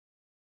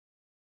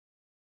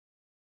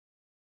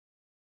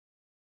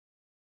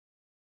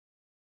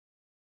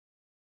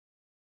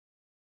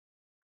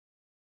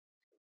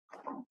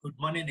Good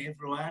morning,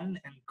 everyone,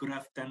 and good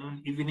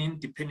afternoon, evening,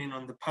 depending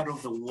on the part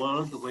of the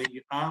world where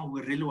you are.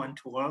 We really want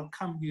to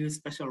welcome you,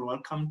 special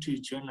welcome to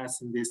join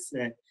us in this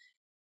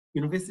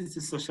University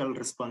Social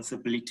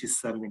Responsibility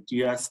Summit.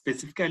 You are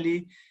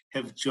specifically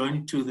have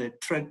joined to the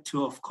track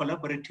 2 of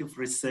collaborative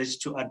research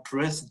to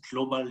address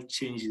global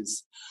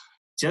changes.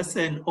 Just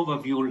an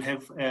overview, we'll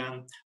have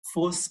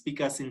 4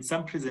 speakers in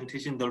some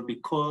presentation. There'll be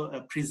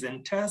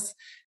co-presenters,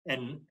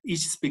 and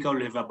each speaker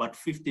will have about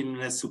 15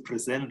 minutes to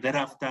present.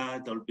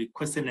 Thereafter, there'll be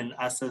question and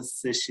answer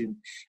session.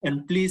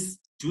 And please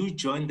do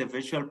join the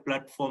virtual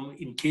platform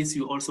in case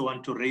you also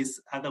want to raise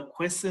other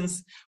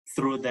questions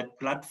through that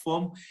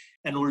platform.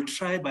 And we'll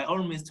try by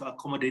all means to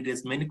accommodate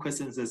as many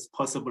questions as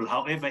possible.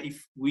 However,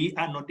 if we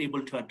are not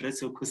able to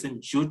address your question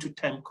due to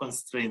time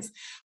constraints,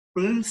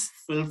 please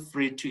feel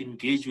free to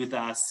engage with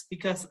our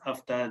speakers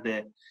after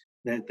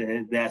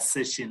their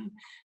session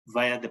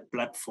via the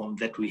platform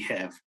that we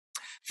have.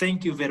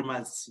 Thank you very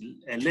much.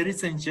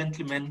 Ladies and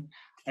gentlemen,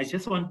 I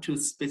just want to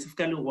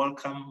specifically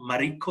welcome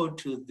Mariko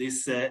to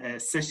this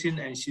session,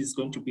 and she's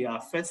going to be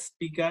our first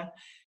speaker.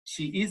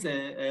 She is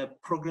a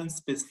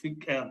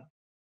program-specific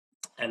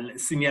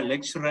senior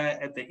lecturer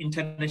at the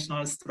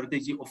International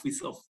Strategy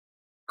Office of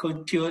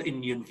Kyoto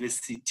in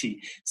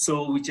University.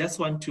 So we just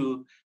want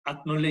to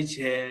acknowledge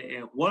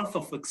her wealth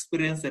of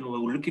experience, and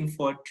we're looking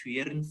forward to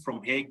hearing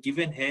from her,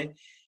 given her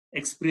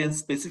experience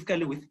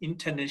specifically with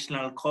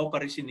international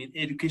cooperation in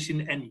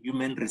education and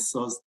human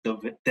resource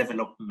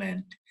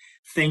development.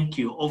 Thank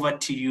you. Over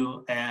to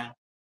you,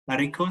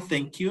 Mariko.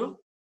 Thank you.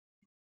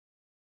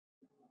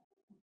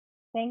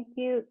 Thank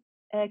you.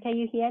 Can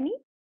you hear me?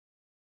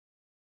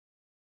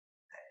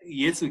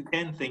 Yes, we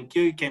can. Thank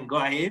you. You can go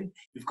ahead.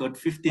 You've got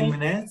 15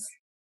 minutes.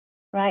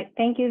 Right.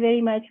 Thank you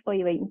very much for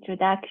your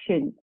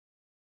introduction.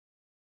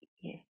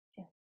 Yes.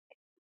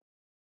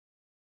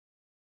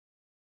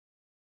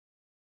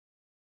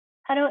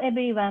 Hello,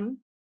 everyone.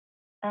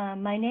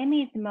 My name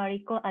is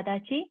Mariko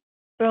Adachi,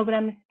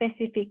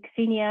 Program-Specific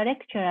Senior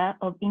Lecturer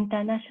of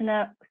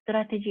International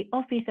Strategy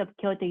Office of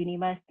Kyoto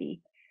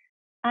University.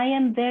 I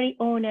am very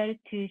honored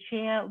to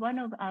share one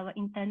of our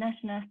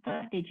international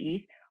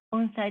strategies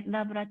on-site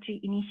laboratory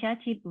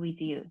initiative with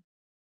you.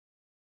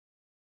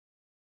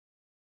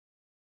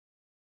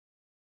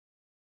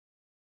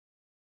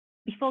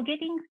 Before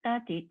getting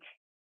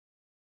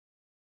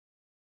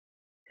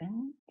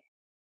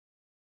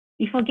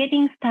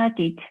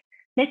started,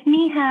 let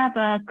me have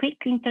a quick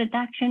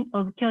introduction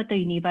of Kyoto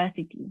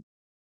University.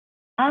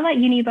 Our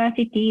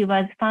university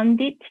was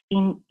founded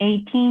in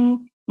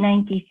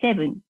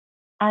 1897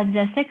 as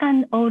the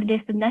second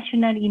oldest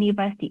national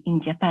university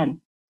in Japan.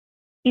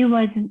 It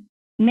was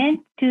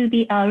meant to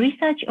be a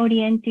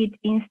research-oriented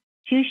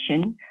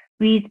institution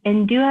with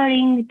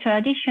enduring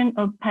tradition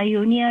of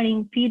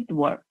pioneering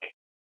fieldwork.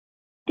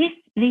 This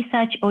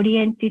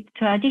research-oriented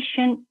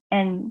tradition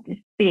and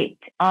spirit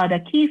are the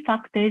key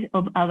factors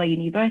of our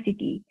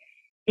university,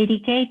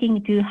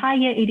 dedicating to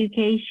higher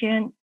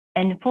education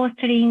and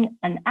fostering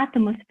an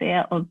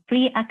atmosphere of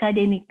free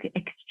academic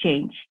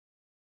exchange.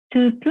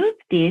 To prove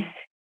this,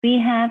 we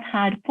have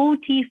had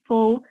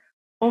 44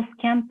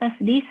 off-campus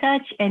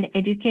research and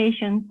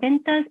education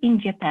centers in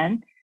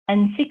Japan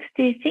and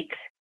 66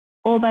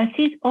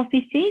 overseas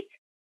offices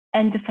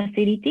and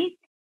facilities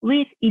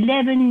with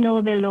 11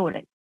 Nobel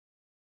laureates.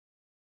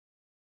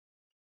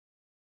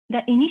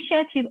 The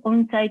initiative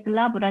on-site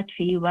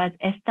laboratory was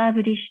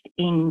established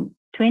in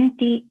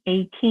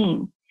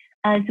 2018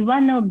 as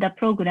one of the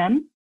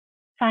programs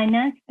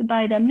financed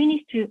by the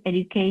Ministry of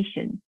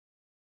Education.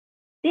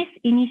 This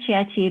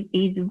initiative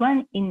is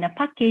one in a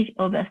package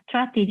of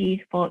strategies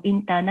for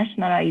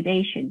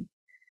internationalization.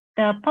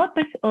 The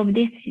purpose of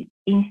this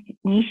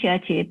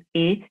initiative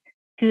is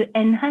to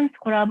enhance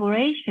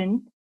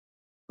collaboration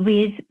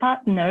with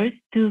partners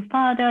to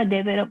further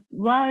develop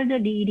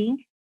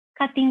world-leading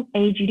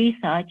cutting-edge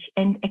research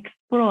and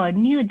explore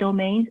new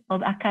domains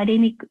of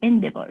academic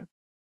endeavor.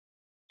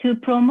 To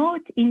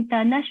promote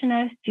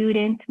international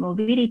student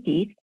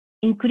mobility,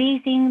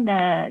 increasing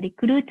the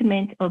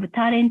recruitment of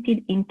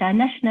talented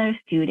international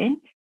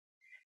students,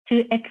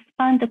 to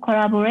expand the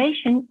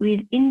collaboration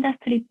with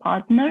industry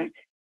partners,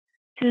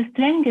 to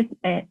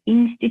strengthen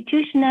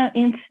institutional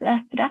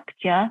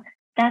infrastructure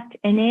that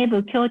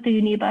enable Kyoto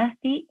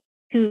University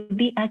to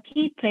be a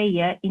key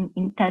player in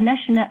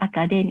international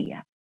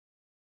academia.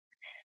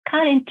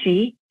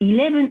 Currently,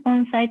 11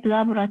 on-site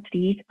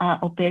laboratories are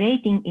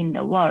operating in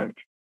the world.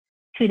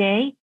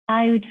 Today,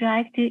 I would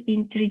like to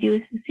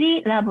introduce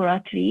 3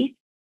 laboratories,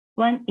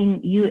 one in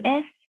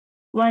US,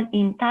 one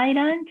in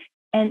Thailand,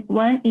 and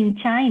one in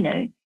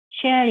China,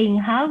 sharing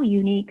how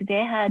unique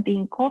they have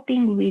been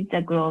coping with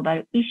the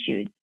global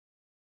issues.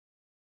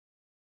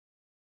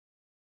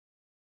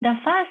 The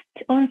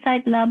first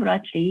on-site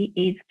laboratory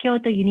is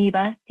Kyoto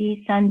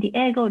University San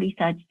Diego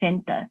Research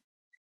Center.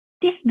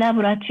 This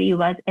laboratory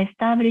was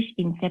established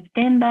in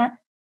September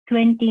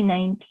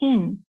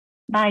 2019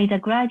 by the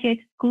Graduate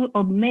School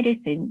of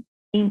Medicine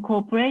in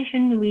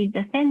cooperation with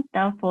the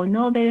Center for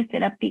Novel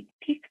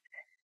Therapeutics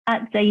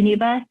at the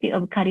University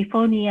of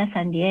California,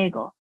 San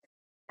Diego.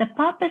 The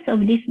purpose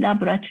of this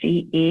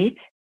laboratory is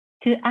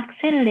to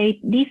accelerate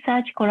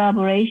research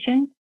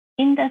collaboration,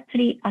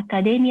 industry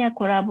academia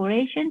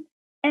collaboration,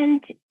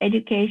 and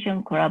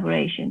education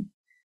collaboration,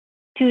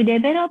 to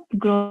develop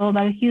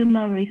global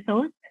human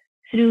resource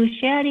through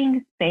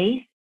sharing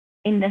space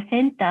in the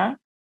center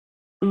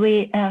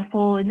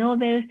for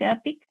novel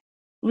therapies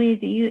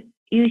with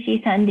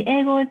UC San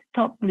Diego's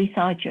top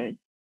researchers.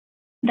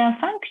 The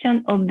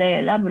function of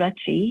the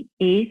laboratory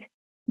is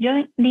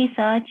joint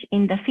research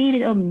in the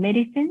field of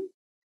medicine,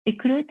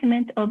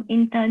 recruitment of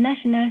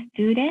international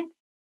students,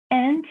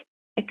 and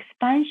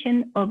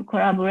expansion of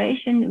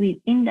collaboration with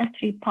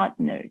industry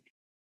partners.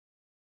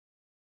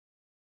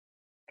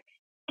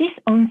 This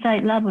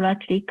on-site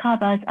laboratory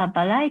covers a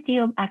variety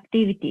of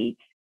activities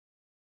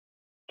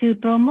to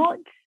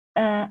promote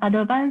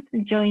advanced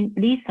joint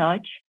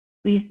research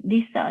with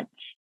researchers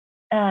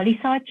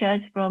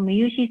from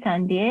UC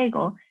San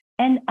Diego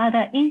and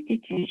other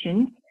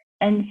institutions,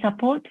 and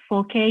support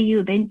for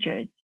KU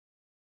ventures,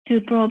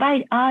 to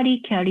provide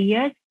early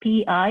careers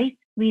PIs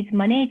with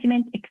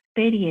management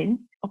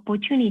experience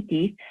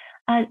opportunities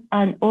at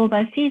an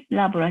overseas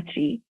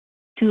laboratory,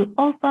 to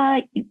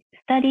offer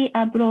study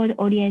abroad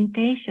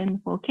orientation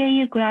for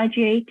KU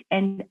graduate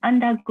and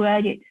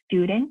undergraduate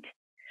students,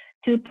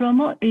 to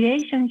promote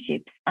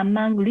relationships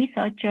among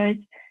researchers,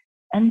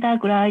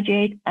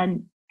 undergraduate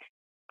and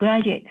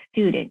graduate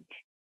students,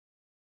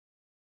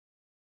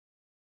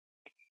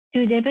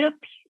 to develop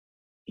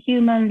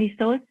human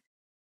resource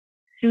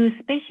through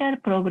special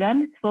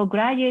programs for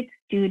graduate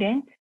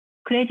students,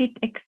 credit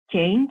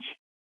exchange,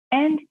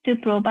 and to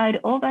provide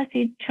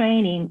overseas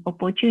training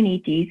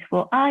opportunities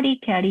for early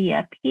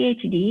career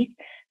PhDs,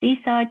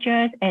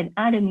 researchers, and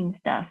admin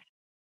staff.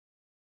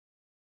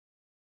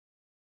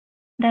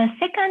 The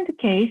second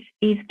case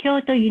is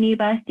Kyoto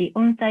University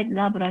on-site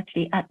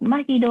laboratory at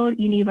Mahidol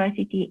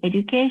University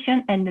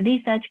Education and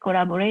Research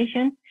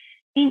Collaboration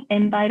in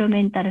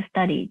Environmental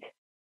Studies.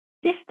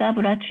 This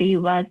laboratory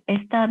was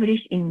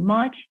established in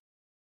March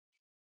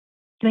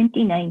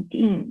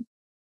 2019,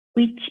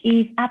 which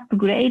is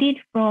upgraded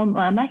from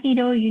a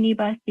Mahidol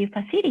University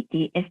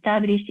facility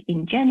established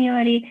in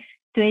January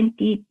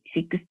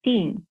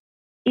 2016.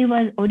 It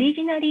was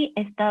originally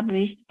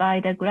established by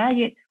the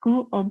Graduate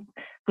School of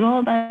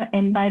Global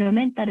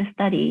Environmental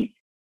Studies,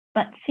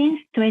 but since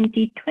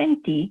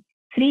 2020,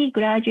 3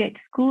 graduate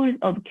schools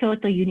of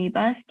Kyoto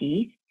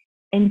universities,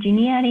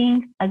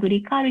 engineering,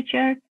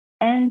 agriculture,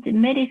 and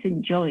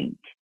medicine joined.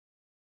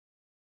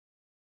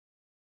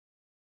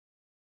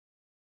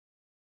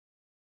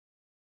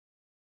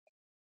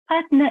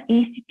 Partner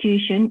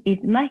institution is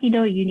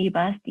Mahidol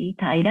University,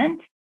 Thailand,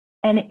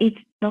 and its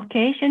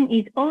location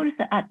is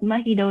also at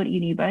Mahidol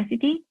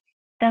University.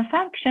 The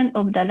function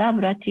of the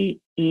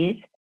laboratory is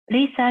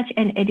research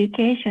and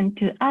education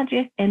to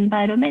address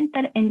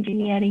environmental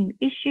engineering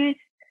issues,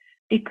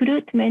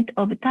 recruitment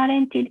of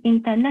talented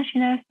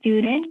international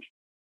students,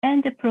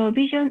 and the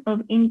provision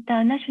of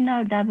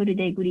international double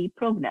degree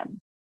programs.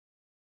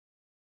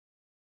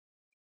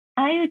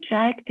 I would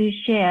like to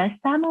share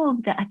some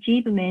of the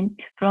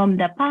achievements from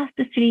the past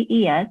 3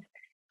 years,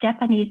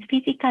 Japanese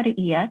fiscal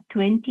year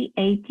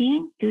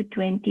 2018 to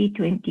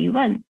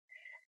 2021.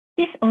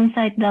 This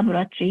on-site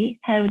laboratory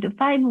held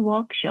 5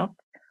 workshops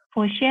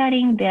for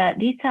sharing their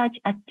research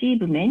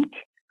achievements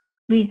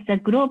with the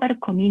global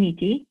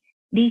community,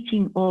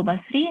 reaching over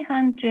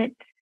 300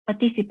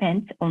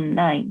 participants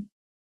online.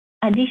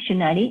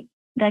 Additionally,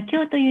 the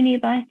Kyoto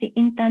University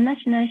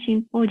International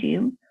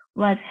Symposium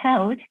was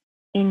held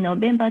in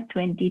November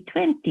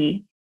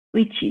 2020,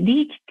 which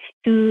reached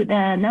to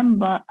the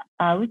number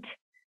out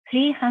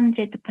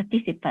 300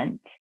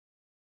 participants.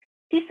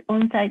 This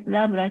on-site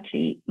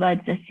laboratory was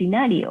the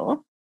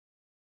scenario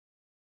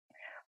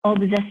of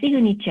the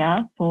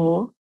signature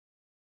for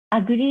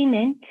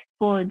agreement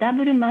for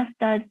double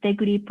master's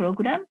degree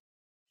program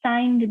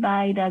signed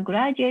by the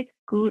Graduate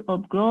School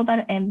of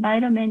Global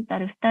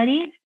Environmental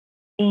Studies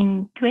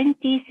in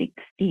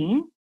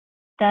 2016,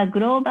 the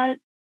Global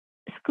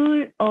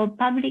School of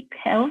Public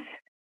Health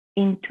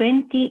in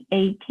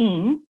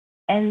 2018,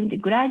 and the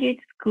Graduate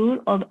School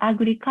of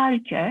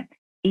Agriculture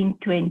in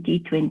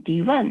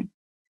 2021.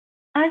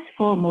 As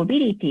for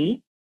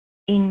mobility,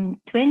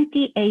 in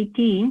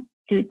 2018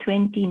 to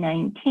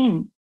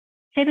 2019,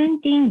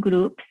 17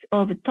 groups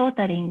of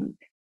totaling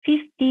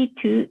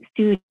 52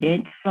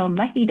 students from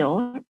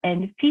Mahidol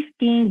and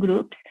 15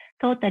 groups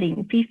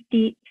totaling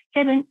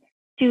 57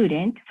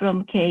 students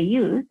from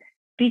KU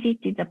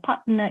visited the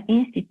partner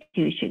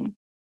institution.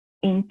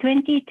 In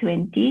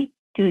 2020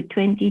 to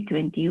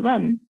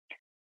 2021,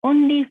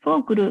 only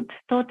 4 groups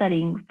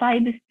totaling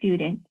 5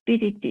 students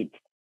visited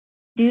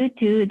due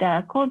to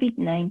the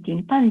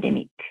COVID-19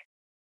 pandemic.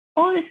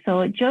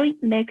 Also, joint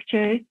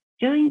lectures,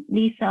 joint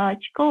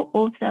research,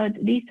 co-authored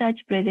research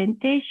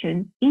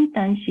presentations,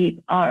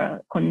 internships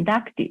are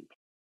conducted.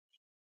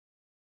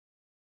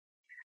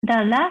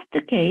 The last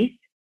case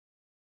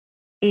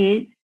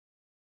is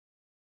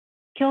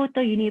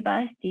Kyoto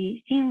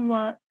University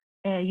Shinwa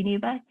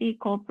University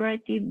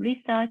Cooperative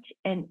Research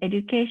and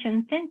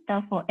Education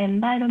Center for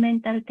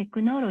Environmental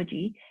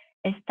Technology,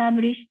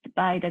 established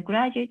by the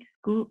Graduate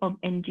School of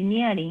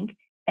Engineering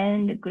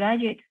and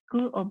Graduate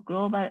School of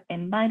Global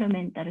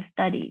Environmental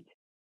Studies.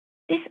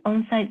 This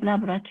on-site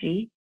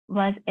laboratory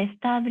was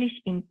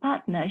established in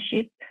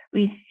partnership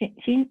with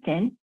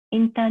Shenzhen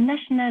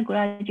International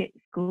Graduate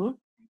School,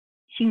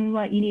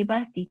 Tsinghua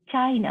University,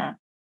 China,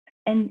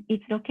 and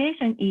its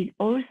location is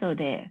also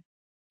there.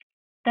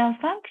 The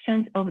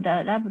functions of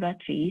the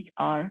laboratories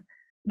are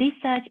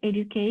research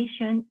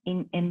education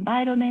in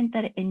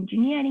environmental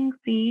engineering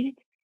field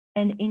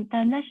and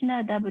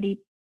international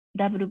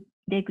double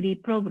degree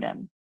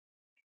program.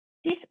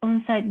 This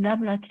on-site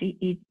laboratory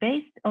is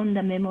based on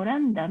the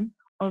memorandum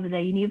of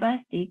the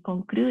university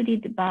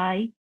concluded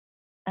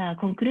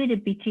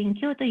between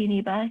Kyoto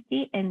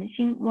University and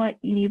Tsinghua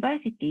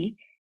University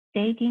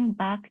dating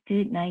back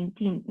to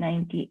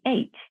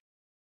 1998.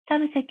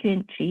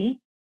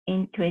 Subsequently,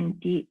 in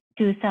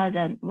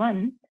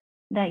 2001,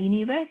 the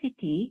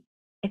university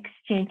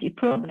exchange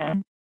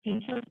program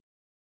in Kyoto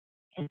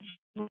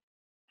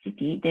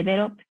University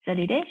developed the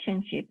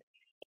relationship.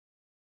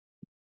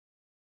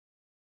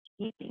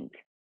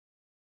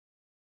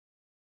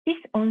 This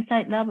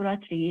on-site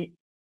laboratory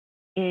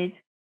is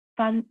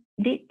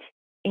funded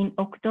in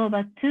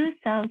October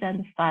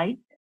 2005,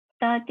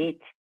 started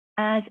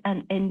as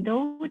an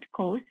endowed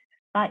course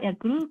by a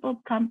group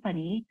of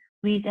companies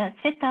with a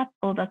setup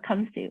of a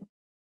council.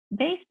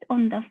 Based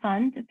on the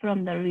funds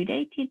from the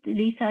related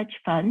research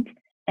fund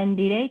and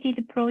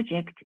related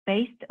project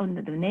based on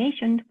the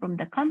donation from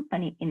the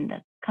company in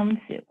the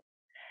council.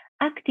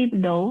 Active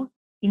role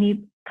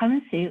in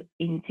council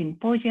in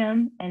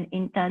symposium and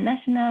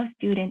international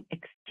student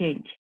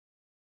exchange.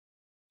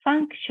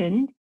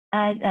 Functioned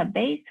as a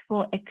base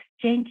for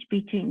exchange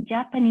between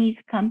Japanese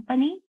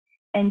company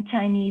and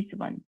Chinese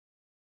one.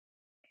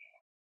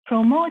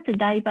 Promote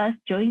diverse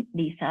joint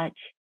research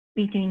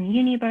between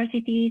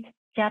universities,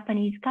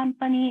 Japanese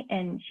company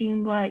and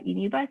Tsinghua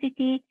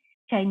University,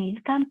 Chinese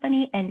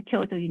company and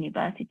Kyoto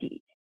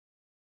University.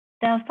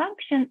 The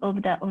function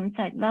of the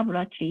on-site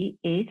laboratory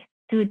is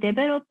to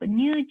develop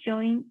new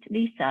joint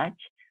research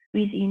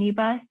with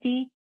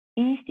university,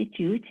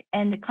 institute,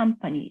 and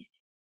companies,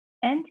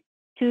 and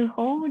to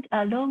hold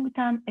a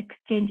long-term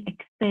exchange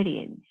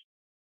experience.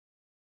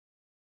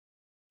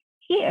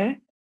 Here,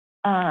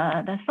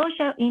 the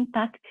social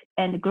impact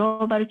and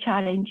global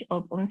challenge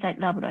of on-site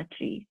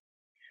laboratories.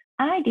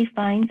 I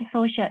define the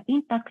social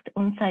impact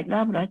on-site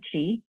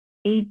laboratory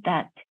is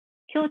that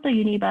Kyoto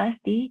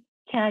University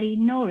carry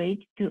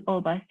knowledge to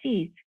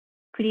overseas,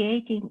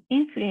 creating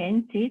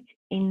influences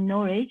in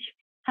knowledge,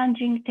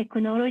 handling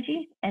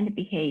technologies, and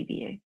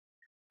behavior.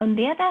 On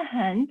the other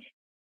hand,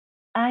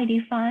 I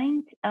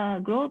defined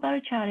global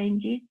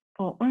challenges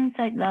for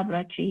on-site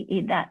laboratory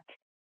is that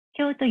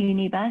Kyoto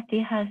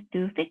University has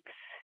to fix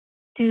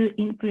to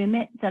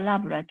implement the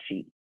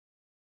laboratory.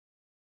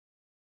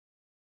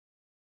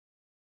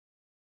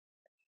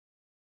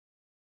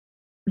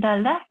 The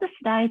last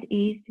slide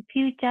is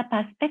future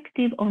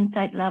perspective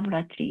on-site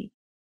laboratory.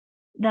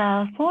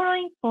 The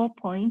following 4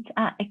 points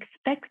are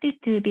expected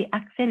to be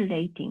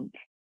accelerating.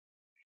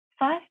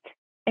 First,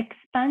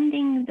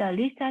 expanding the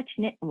research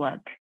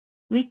network,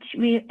 which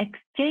will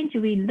exchange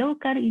with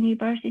local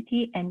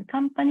university and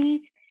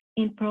companies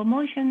in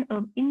promotion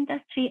of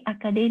industry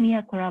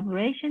academia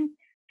collaboration,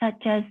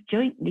 such as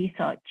joint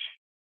research.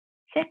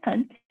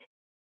 Second,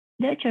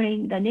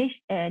 nurturing the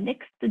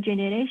next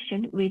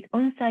generation with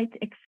on-site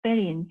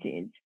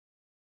experiences.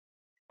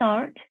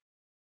 Third,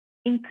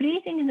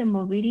 increasing the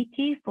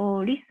mobility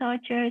for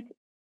researchers,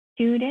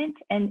 students,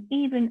 and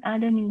even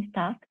admin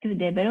staff to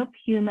develop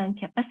human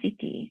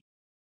capacity.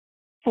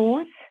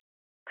 Fourth,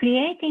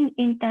 creating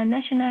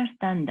international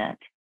standards.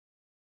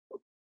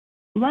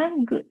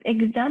 One good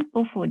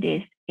example for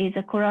this is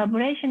a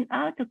collaboration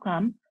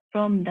outcome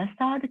from the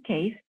third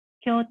case,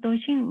 Kyoto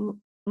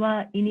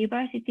Tsinghua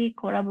University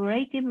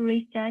Collaborative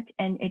Research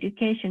and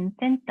Education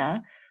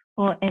Center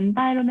for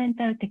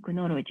Environmental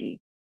Technology.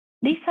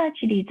 Research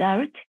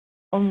results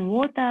on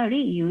water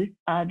reuse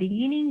are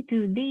beginning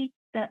to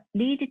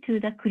lead to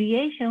the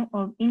creation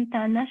of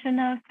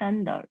international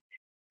standards.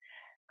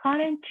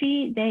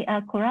 Currently, they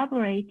are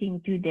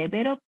collaborating to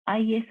develop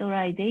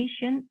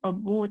ISOization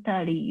of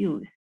water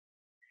reuse.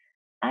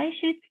 I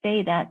should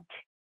say that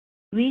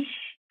we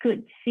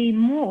could see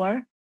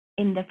more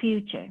in the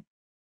future.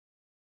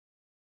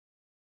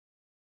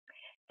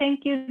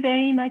 Thank you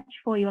very much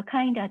for your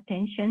kind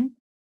attention.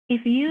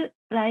 If you'd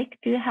like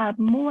to have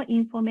more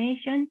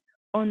information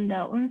on the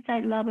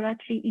on-site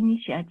laboratory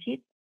initiative,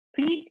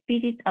 please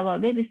visit our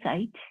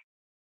website.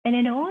 And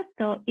then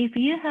also, if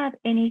you have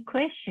any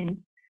questions,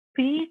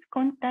 please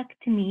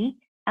contact me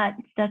at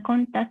the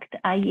contact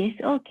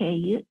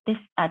ISOKU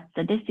at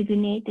the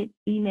designated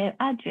email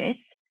address.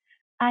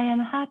 I am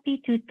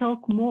happy to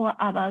talk more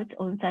about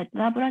on-site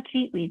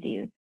laboratory with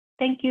you.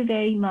 Thank you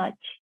very much.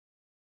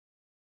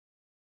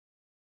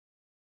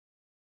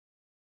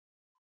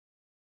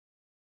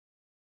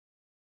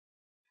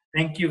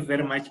 Thank you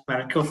very much,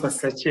 Mariko, for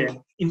such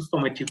an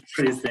informative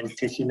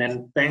presentation,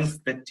 and thanks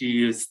that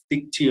you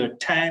stick to your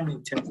time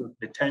in terms of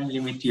the time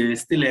limit. You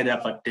still had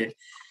about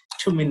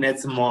 2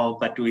 minutes more,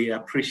 but we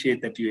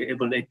appreciate that you're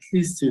able at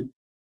least to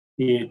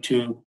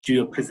do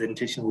your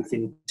presentation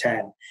within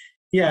time.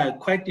 Yeah,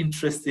 quite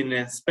interesting,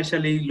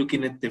 especially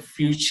looking at the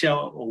future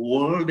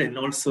world and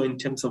also in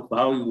terms of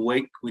how you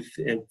work with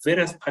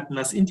various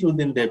partners,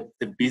 including the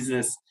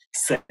business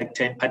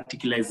sector, in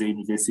particular as a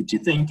university.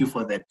 Thank you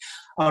for that.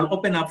 I'll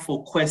open up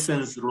for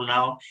questions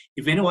now.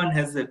 If anyone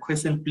has a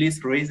question,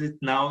 please raise it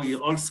now.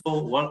 You're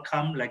also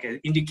welcome, like I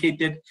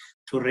indicated,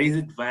 to raise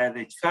it via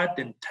the chat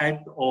and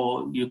type,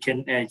 or you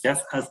can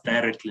just ask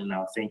directly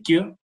now. Thank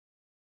you.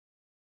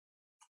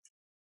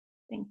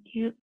 Thank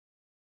you.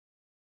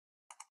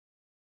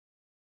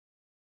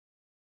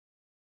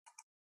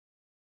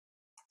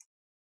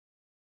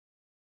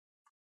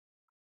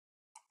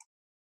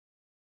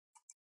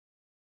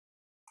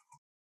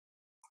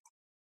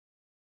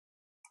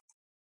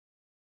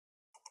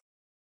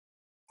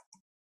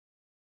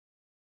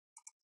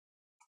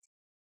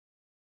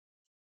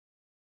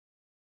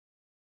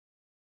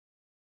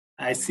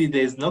 I see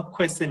there's no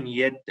question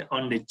yet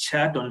on the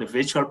chat on the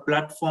virtual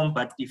platform,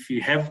 but if you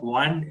have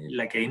one,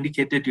 like I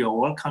indicated, you're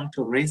welcome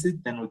to raise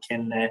it, then we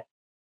can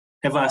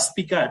have our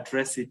speaker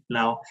address it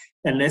now.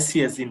 Unless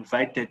he has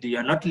invited, you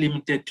are not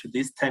limited to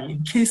this time.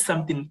 In case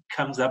something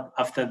comes up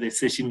after the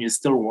session, you're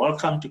still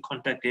welcome to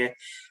contact her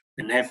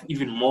and have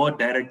even more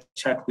direct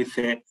chat with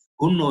her.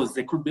 Who knows,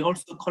 there could be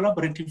also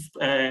collaborative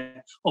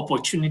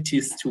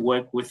opportunities to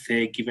work with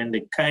her, given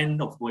the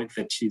kind of work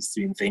that she's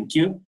doing. Thank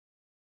you.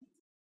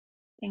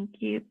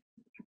 Thank you.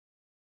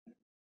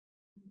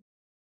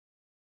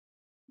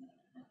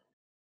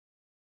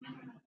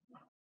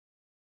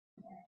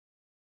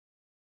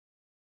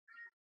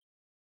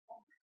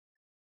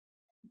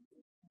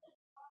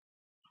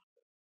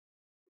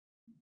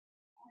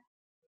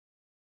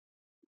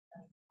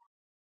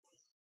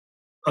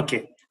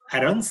 Okay, I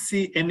don't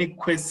see any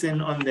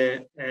question on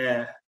the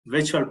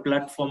virtual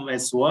platform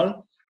as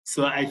well.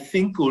 So I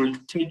think we'll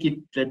take it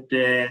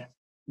that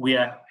we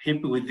are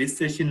happy with this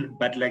session,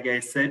 but like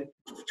I said,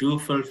 do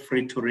feel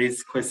free to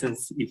raise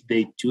questions if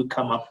they do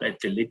come up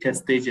at a later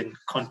stage, and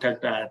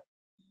contact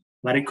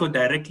Mariko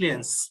directly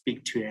and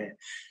speak to her.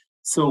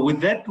 So with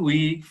that,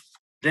 we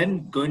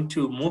then going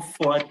to move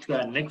forward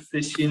to our next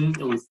session.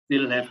 We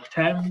still have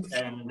time,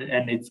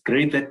 and it's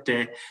great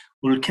that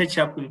we'll catch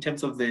up in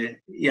terms of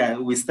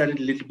we started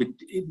a little bit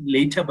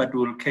later, but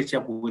we'll catch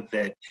up with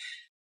that.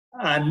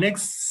 Our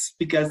next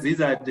speakers,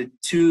 these are the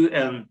two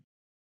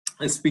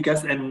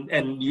speakers, and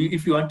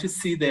if you want to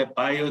see their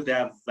bio, they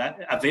are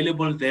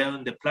available there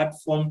on the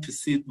platform to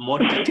see more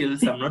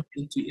details. I'm not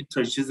going to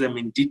introduce them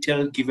in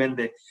detail given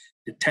the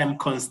time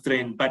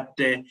constraint, but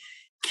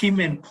Khim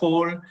and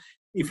Paul,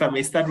 if I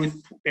may start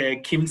with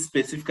Khim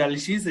specifically,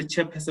 she's the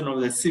chairperson of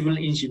the Civil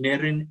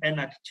Engineering and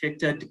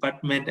Architecture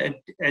Department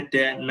at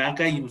the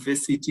Naga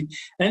University,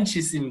 and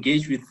she's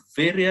engaged with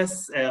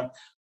various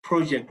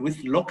projects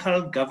with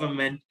local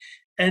government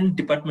and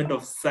Department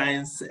of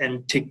Science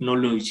and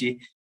Technology,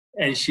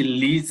 and she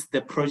leads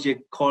the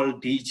project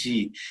called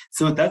DG.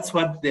 So that's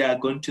what they are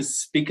going to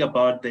speak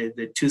about,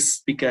 the two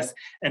speakers.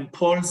 And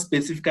Paul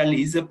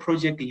specifically is a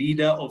project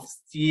leader of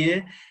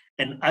STEER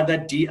and other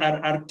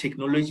DRR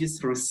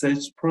technologies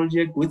research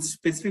project with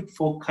specific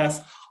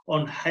focus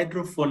on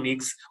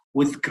hydroponics,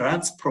 with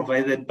grants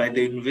provided by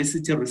the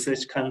University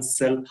Research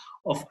Council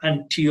of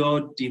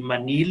Ateneo de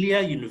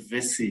Manila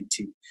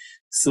University.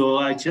 So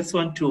I just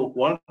want to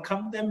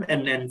welcome them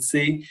and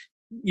say,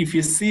 if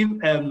you see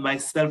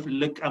myself,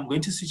 look, I'm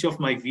going to switch off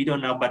my video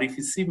now, but if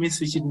you see me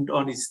switching it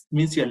on, it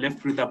means you're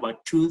left with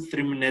about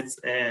 2-3 minutes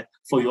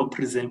for your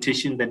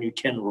presentation, then you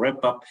can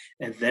wrap up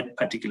at that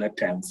particular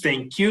time.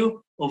 Thank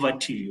you. Over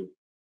to you.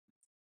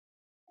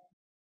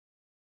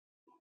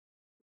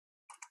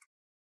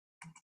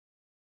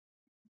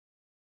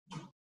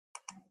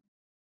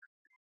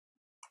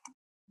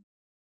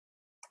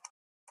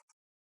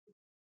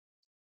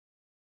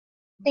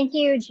 Thank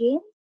you, Eugene.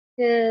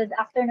 Good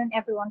afternoon,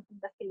 everyone from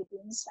the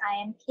Philippines.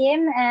 I am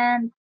Khim,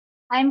 and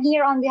I'm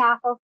here on behalf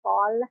of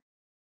Paul.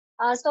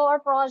 So our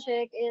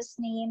project is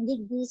named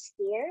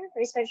DIGDI-STEER,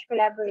 Research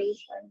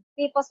Collaboration,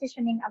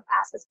 Prepositioning of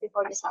Assets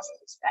Before Disaster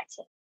Strikes.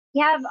 We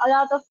have a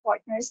lot of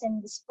partners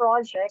in this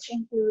project,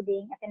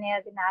 including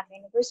Ateneo de Naga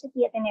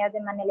University, Ateneo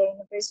de Manila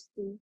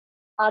University,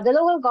 the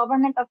local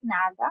government of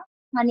Naga,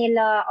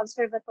 Manila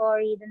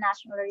Observatory, the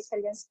National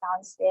Resilience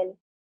Council,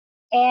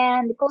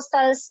 and the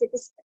Coastal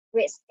Cities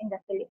Risk in the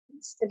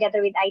Philippines,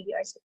 together with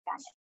IDRs of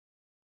Canada.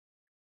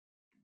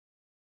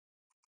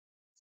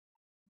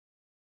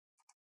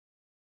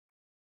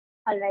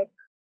 All right.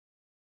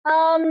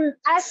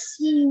 As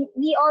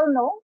we all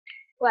know,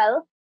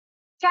 well,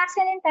 tracks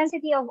and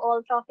intensity of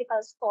all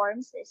tropical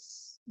storms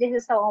this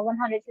is a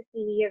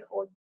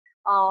 150-year-old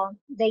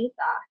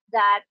data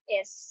that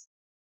is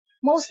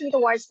mostly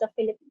towards the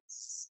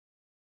Philippines.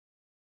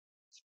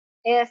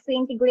 If we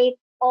integrate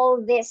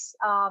all this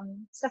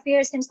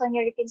Saffir-Simpson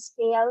hurricane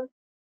scale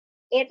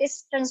it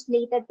is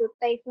translated to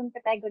Typhoon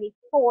Category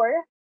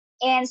 4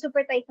 and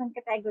Super Typhoon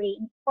Category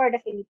for the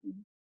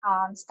Philippine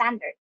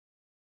standard.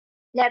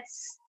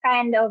 Let's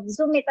kind of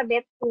zoom it a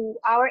bit to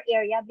our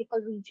area,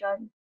 Bicol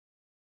region.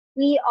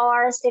 We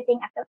are sitting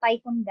at the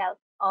typhoon belt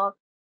of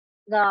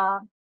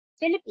the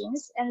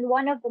Philippines and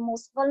one of the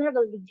most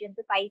vulnerable regions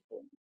to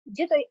typhoon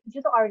due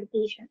to our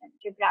location and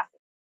geography.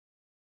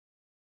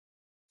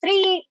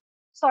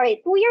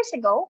 2 years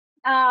ago,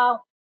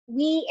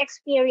 we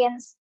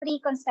experienced 3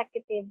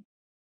 consecutive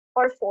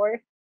or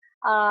 4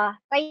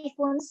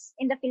 typhoons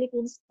in the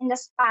Philippines in the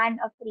span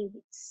of 3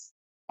 weeks.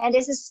 And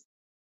this is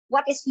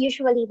what is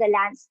usually the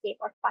landscape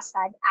or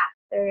facade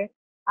after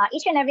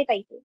each and every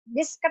typhoon.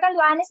 This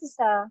Catanduanes is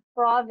a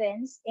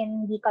province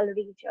in Bicol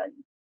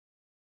region.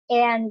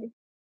 And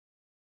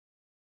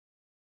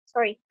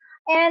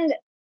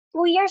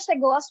 2 years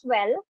ago as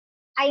well,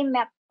 I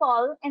met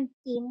Paul and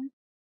Khim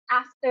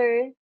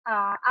after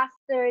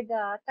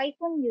the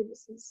Typhoon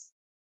Ulysses.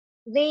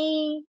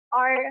 They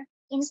are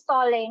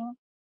installing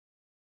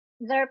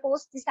their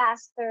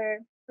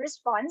post-disaster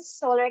response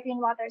solar clean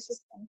water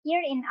system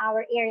here in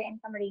our area in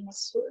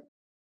Camarines Sur.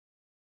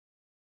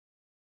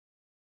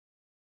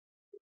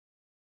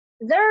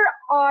 There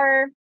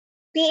are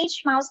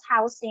PH mouse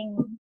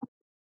housing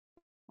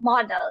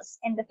models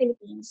in the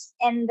Philippines,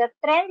 and the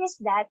trend is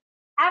that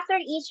after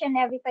each and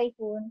every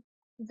typhoon,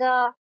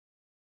 the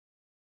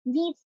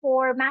need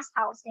for mass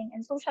housing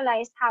and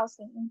socialized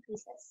housing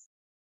increases.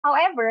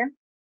 However,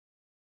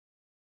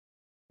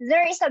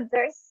 there is a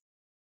dearth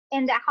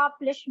in the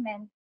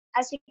accomplishment,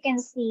 as you can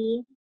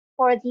see,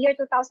 for the year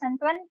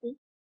 2020.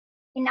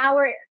 In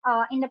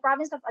the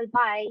province of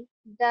Albay,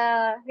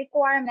 the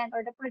requirement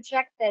or the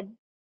projected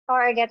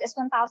target is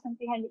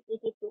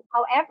 1,382.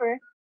 However,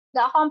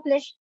 they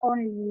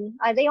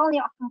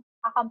only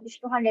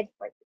accomplished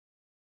 240.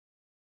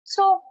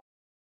 So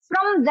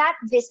from that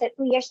visit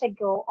 2 years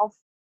ago of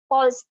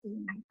Paul's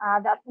team,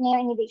 the Ateneo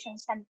Innovation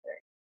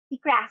Center, we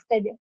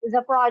crafted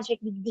the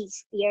project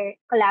DIGDI-STEER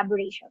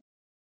collaboration.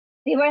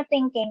 We were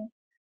thinking,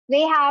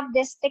 they have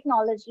these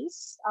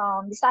technologies,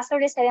 disaster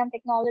resilient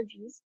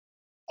technologies,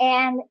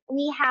 and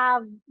we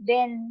have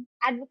been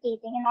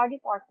advocating in our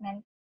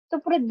department to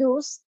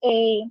produce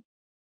a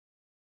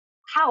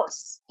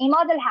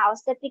model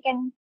house that we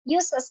can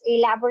use as a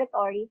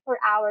laboratory for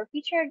our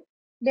future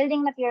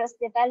building materials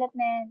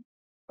development,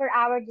 for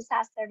our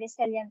disaster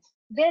resilient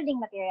building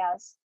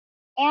materials.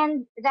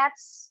 And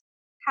that's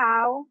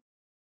how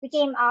we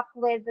came up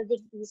with the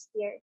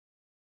DIGDI-STEER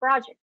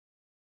project.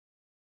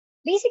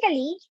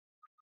 Basically,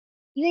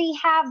 we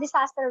have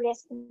disaster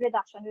risk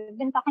reduction. We've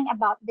been talking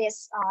about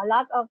this. A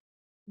lot of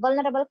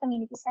vulnerable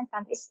communities and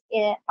countries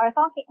are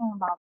talking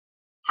about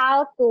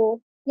how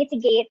to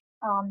mitigate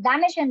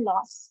damage and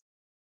loss.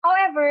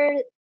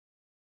 However,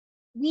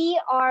 we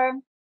are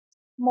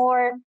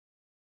more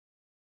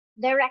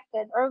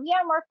directed, or we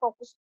are more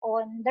focused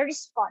on the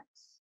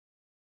response.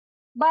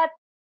 But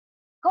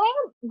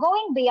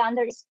going beyond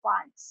the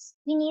response,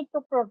 we need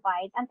to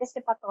provide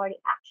anticipatory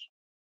action.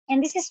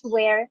 And this is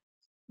where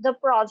the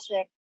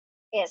project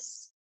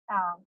is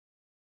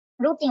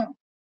rooting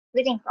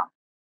from.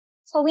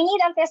 So we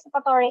need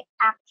anticipatory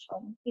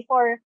action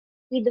before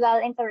we dwell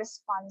into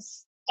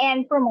response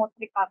and promote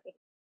recovery.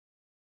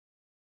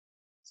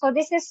 So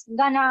this is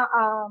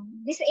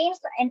this aims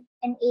to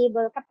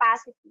enable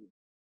capacity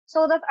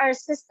so that our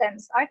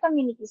systems, our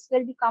communities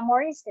will become more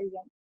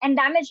resilient, and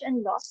damage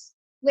and loss,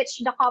 which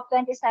the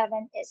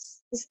COP27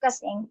 is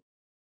discussing,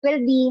 will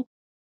be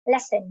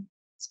lessened,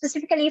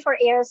 specifically for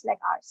areas like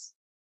ours.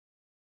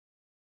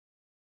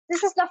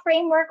 This is the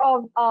framework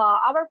of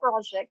our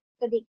project,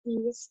 the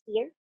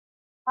DIGDI-STEER.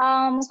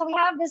 So we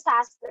have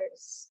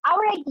disasters.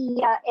 Our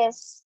idea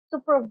is to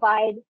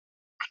provide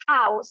a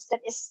house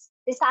that is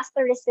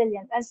disaster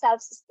resilient and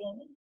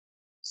self-sustaining,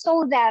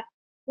 so that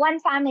one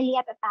family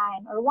at a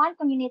time or one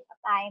community at a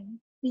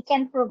time, we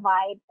can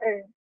provide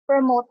or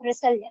promote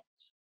resilience.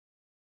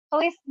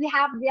 So if we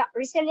have the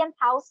resilient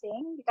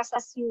housing, because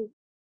as you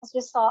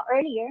saw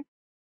earlier,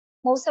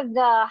 most of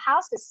the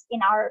houses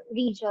in our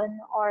region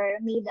are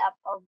made up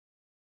of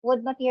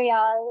wood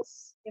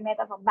materials, they're made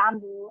up of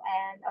bamboo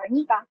and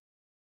arnica.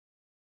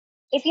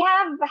 If you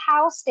have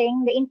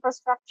housing, the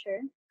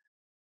infrastructure,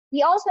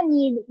 we also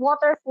need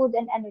water, food,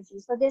 and energy.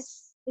 So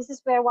this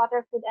is where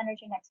water, food,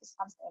 energy nexus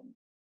comes in.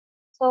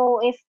 So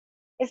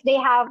if they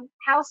have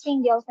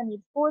housing, they also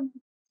need food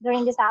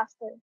during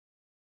disaster.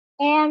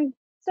 And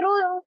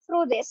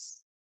through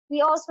this,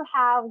 we also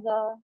have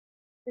the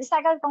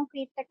recycled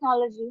concrete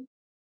technology,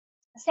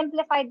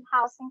 simplified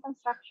housing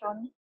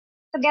construction,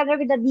 together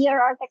with the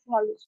DRR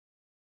technology.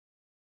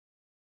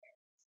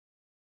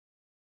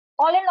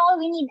 All in all,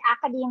 we need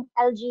academe,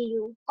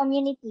 LGU,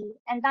 community,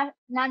 and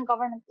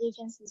non-government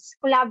agencies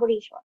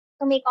collaboration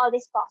to make all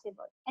this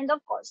possible. And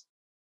of course,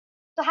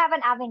 to have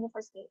an avenue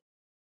for scale.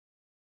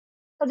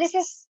 So this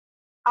is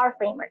our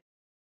framework.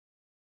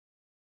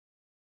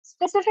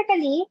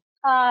 Specifically,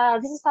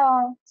 this is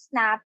a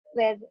snap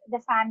with the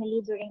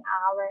family during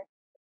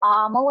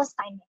our MOA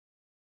assignment.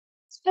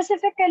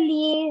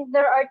 Specifically,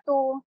 there are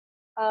two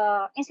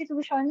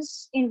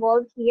institutions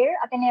involved here,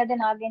 Ateneo de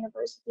Naga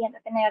University and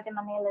Ateneo de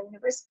Manila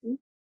University.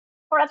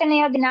 For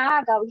Ateneo de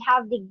Naga, we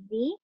have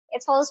DIGDI.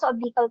 It's also a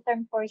legal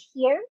term for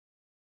here.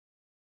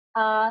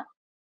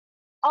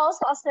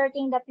 Also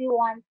asserting that we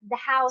want the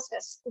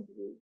houses to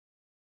be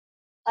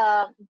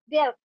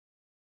built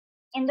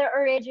in their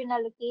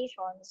original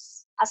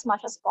locations as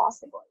much as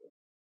possible.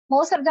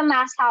 Most of the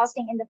mass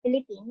housing in the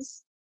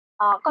Philippines,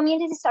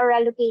 communities are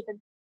relocated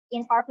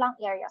in far-flung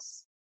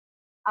areas,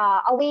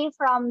 away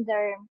from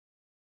the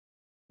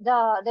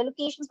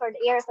locations or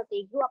the areas that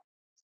they grew up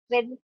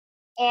with,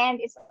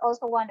 and it's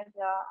also one of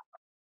the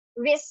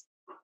risks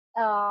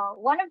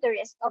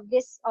of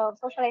this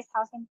socialized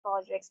housing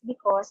projects,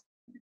 because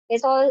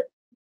it's all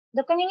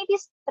the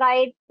communities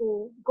try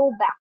to go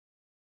back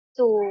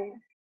to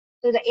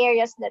the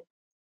areas that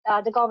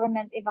the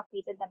government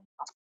evacuated them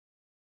from.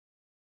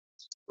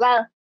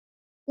 Well,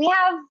 we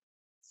have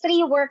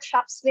 3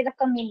 workshops with the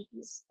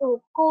communities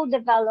to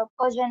co-develop,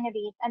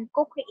 co-generate, and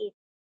co-create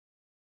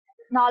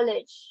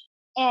knowledge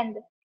and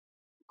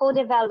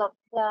co-develop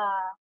the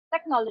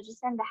technologies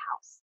in the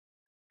house.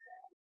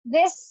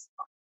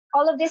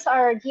 All of these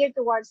are geared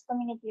towards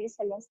community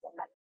resilience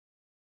development.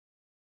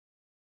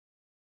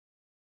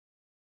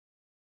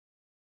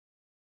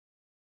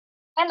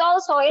 And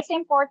also, it's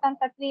important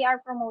that we are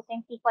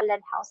promoting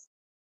people-led housing.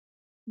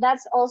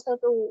 That's also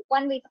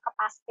one way to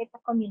capacitate the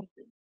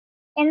community.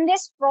 In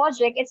this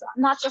project, it's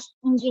not just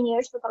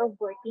engineers that are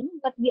working,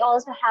 but we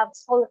also have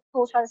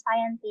social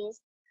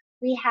scientists,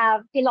 we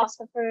have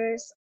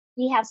philosophers,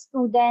 we have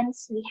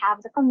students, we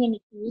have the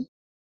community,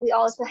 we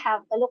also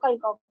have the local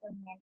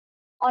government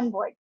on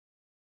board.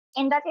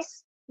 And that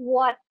is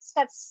what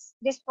sets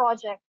this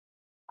project,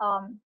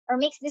 or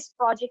makes this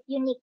project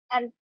unique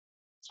and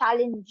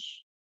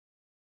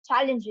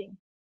challenging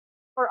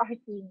for our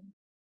team.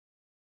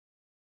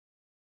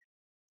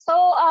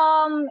 So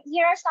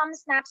here are some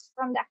snaps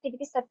from the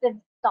activities that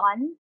we've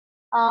done.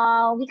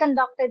 We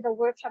conducted the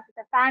workshop with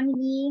the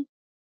family.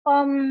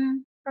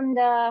 From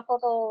the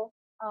photo,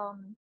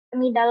 the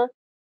middle,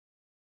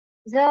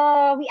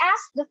 we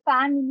asked the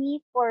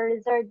family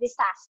for their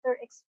disaster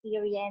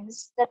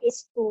experience. That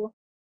is to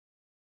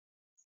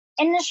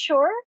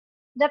ensure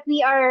that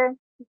we are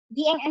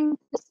being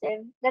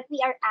inclusive, that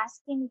we are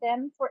asking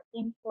them for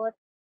input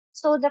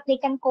so that they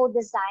can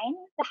co-design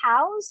the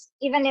house,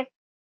 even if,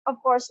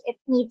 of course, it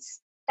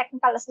needs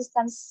technical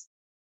assistance.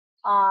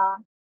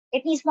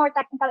 It needs more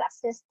technical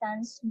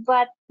assistance,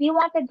 but we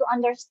wanted to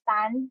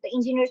understand, the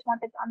engineers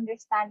wanted to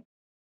understand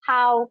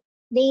how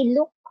they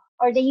look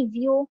or they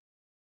view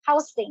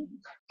housing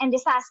and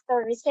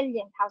disaster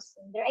resilient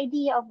housing, their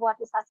idea of what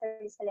disaster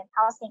resilient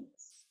housing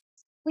is.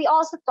 We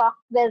also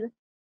talked with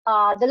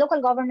the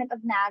local government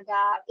of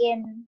Naga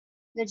in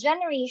the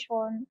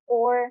generation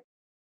or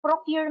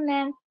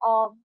procurement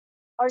of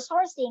or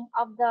sourcing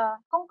of the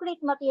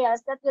concrete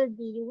materials that will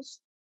be used,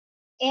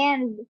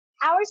 and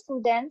our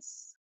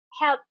students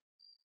helped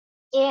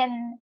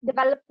in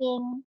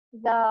developing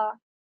the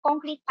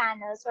concrete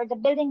panels or the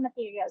building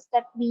materials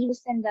that we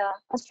use in the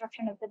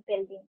construction of the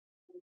building.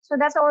 So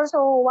that's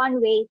also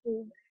one way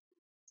to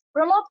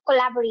promote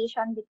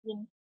collaboration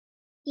between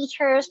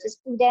teachers, the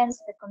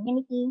students, the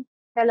community,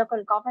 the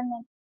local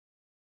government.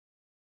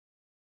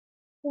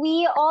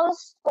 We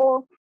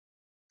also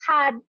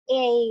had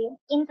a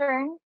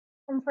intern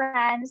from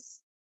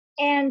France,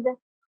 and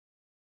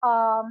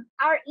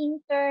our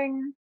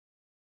intern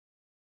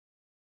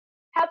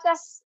helped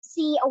us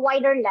see a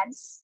wider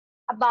lens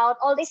about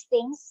all these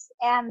things,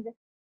 and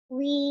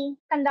we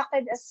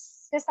conducted a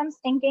systems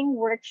thinking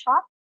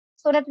workshop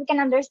so that we can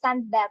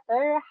understand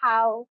better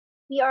how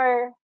we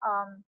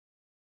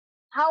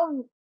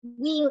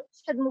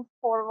should move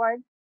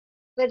forward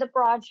with the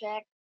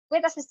project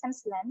with a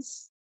systems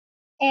lens.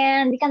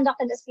 And we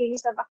conducted a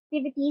series of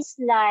activities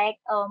like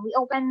we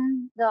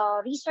opened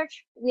the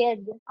research with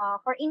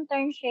for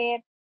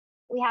internship.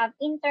 We have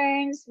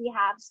interns, we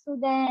have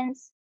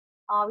students,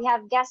 we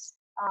have guest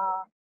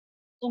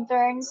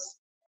interns.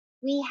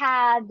 We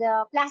had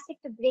the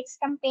Plastic to Bricks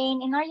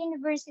campaign in our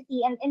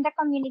university, and in the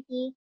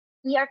community,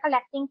 we are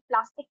collecting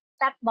plastic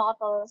PET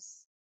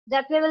bottles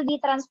that we will be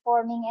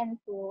transforming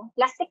into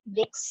plastic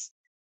bricks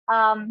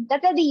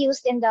that will be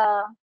used in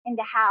the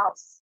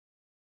house.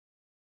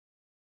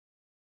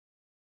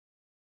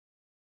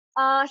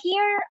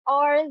 Here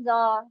are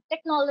the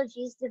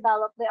technologies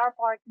developed by our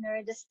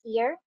partner, the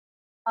STEER.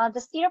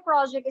 The STEER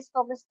project is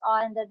focused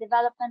on the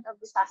development of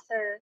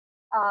disaster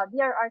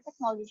DRR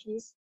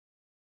technologies,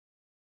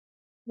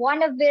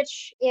 one of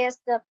which is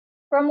the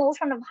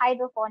promotion of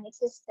hydroponic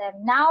system.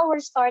 Now we're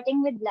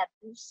starting with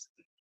lettuce.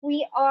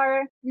 We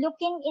are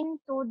looking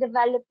into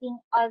developing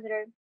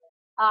other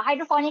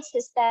hydroponic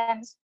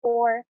systems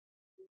for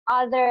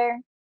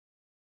other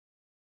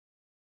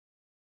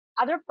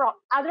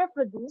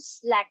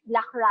produce like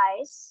black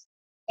rice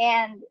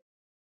and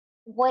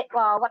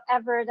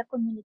whatever the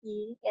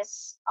community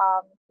is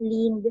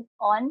leaned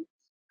on.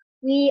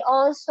 We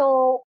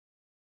also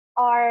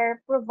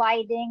are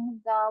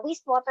providing the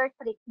wastewater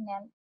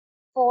treatment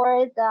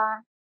for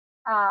the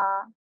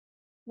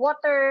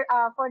water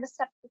for the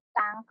septic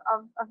tank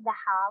of the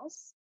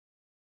house.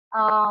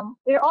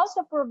 We're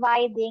also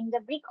providing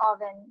the brick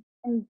oven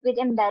with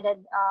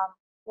embedded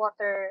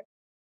water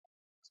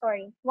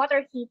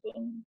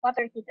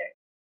heater.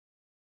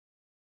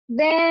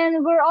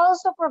 Then we're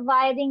also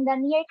providing the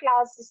near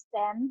cloud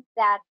system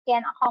that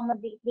can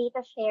accommodate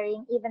data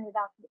sharing even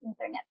without the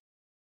internet.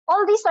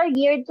 All these are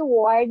geared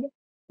toward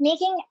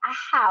making a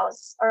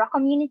house or a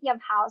community of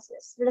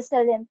houses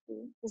resilient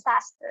to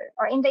disaster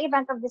or in the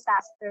event of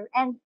disaster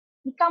and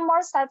become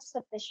more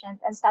self-sufficient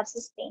and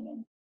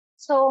self-sustaining.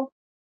 So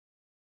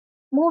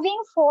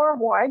moving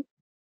forward,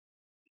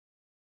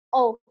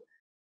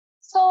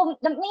 so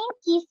the main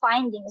key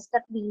findings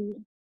that we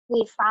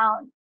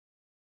found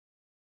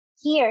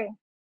here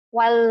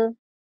while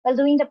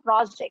doing the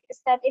project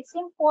is that it's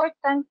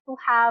important to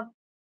have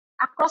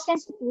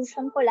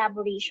across-institution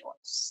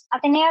collaborations.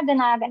 Ateneo de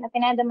Naga and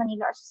Ateneo de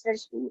Manila are sister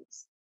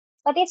schools.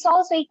 But it's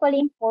also equally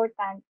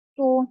important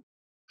to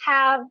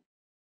have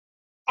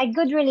a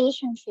good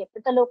relationship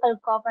with the local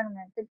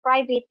government, with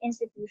private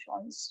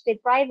institutions,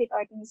 with private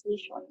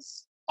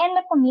organizations, and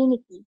the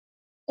community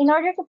in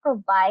order to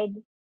provide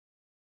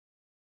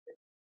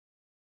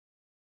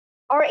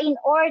or in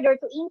order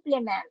to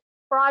implement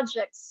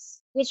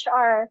projects which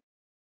are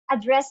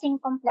addressing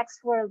complex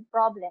world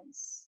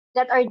problems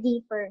that are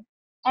deeper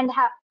and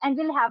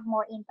will have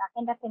more impact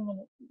in the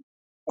community.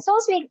 It's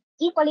also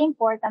equally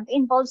important to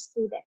involve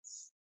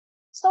students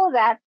so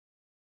that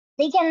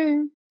they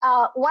can,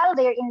 while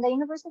they're in the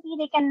university,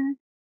 they can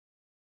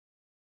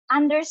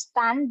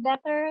understand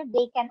better,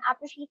 they can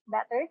appreciate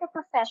better the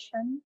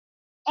profession,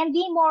 and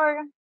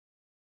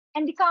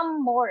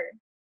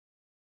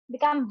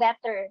become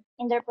better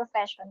in their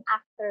profession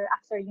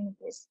after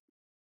university.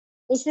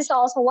 This is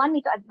also one way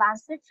to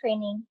advance their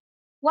training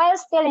while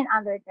still in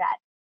undergrad.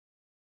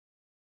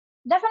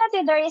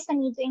 Definitely, there is a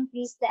need to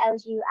increase the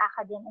LGU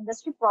academic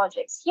industry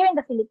projects here in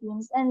the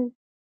Philippines, and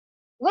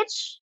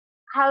which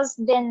has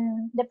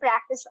been the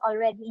practice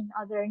already in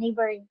other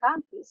neighboring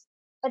countries.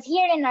 But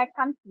here in our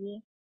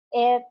country,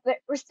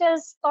 we're still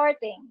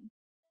starting.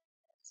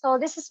 So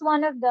this is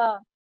one of the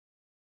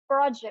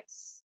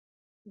projects,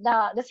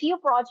 the few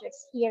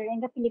projects here in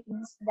the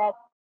Philippines that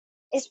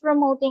is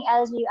promoting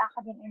LGU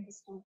academic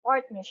industry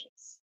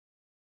partnerships.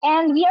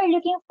 And we are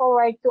looking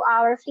forward to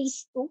our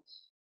phase 2.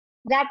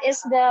 That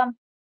is the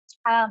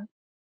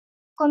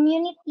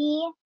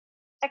community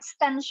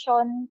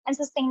extension and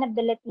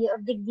sustainability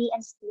of DIGDI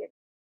and STEER.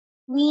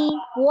 We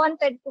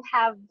wanted to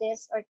have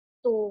this or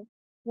to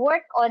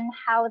work on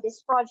how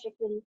this project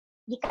will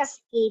be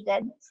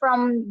cascaded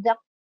from the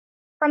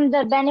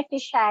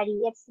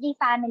beneficiary, its 3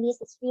 families,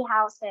 its 3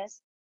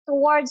 houses,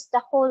 towards the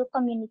whole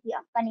community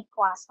of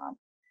Panikwason,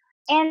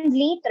 and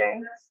later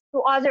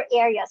to other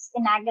areas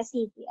in Naga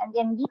City and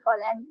in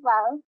Bicol,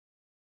 and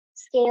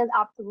scaled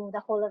up to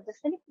the whole of the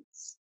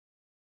Philippines.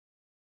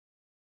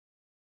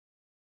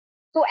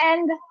 To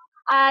end,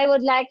 I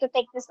would like to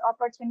take this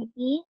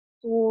opportunity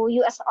to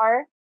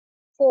USR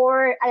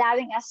for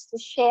allowing us to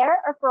share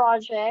our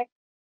project,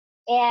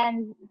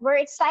 and we're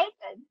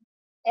excited.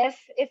 If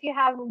you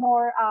have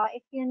more,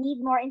 if you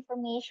need more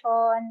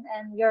information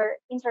and you're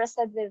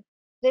interested with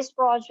this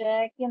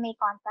project, you may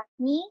contact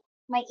me,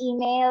 my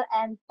email,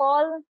 and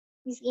Paul.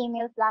 His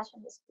email flash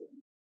on the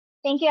screen.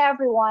 Thank you,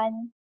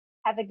 everyone.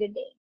 Have a good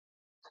day.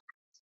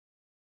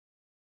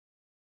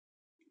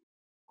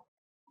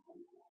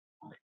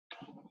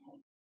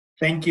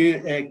 Thank you,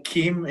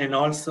 Khim, and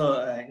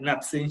also in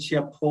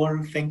absentia,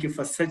 Paul. Thank you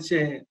for such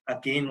a,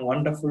 again,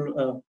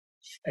 wonderful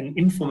and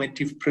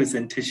informative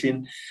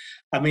presentation.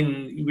 I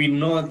mean, we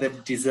know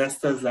that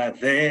disasters are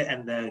there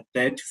and they're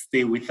there to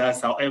stay with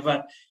us.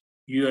 However,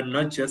 you are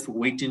not just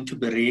waiting to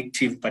be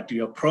reactive, but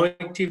you are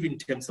proactive in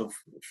terms of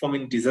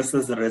forming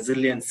disasters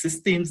resilient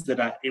systems that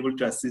are able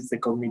to assist the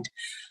community.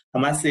 I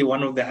must say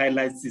one of the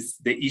highlights is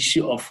the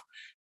issue of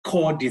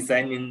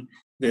co-designing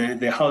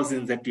the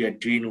housing that you are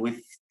doing with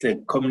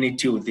the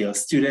community, with your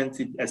students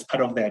as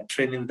part of their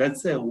training.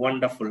 That's a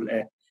wonderful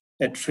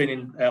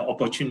training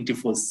opportunity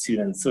for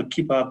students. So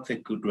keep up the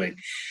good work.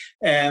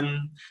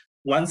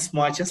 Once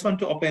more, I just want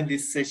to open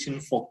this session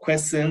for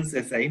questions.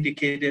 As I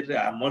indicated,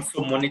 I'm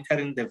also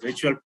monitoring the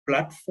virtual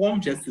platform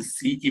just to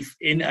see if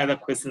any other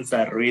questions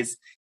are raised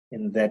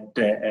in that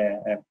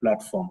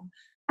platform.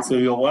 So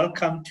you're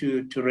welcome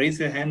to raise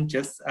your hand,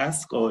 just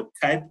ask or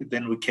type,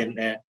 then we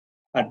can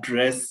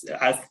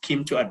ask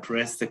him to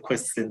address the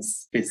questions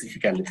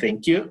specifically.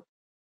 Thank you.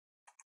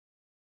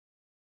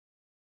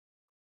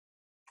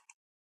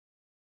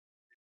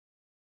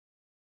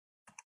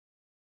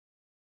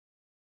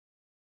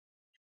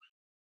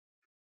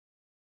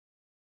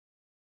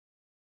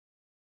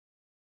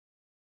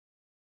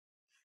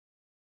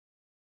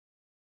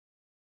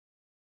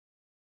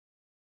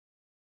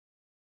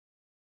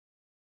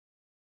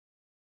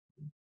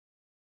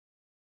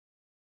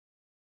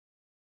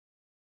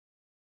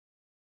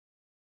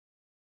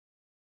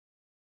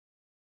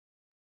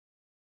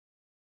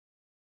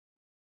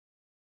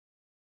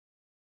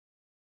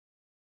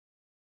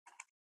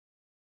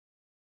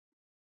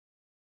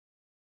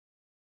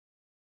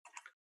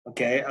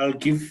 Okay, I'll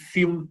give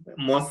few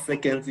more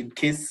seconds in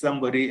case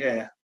somebody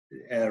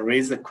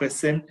raise a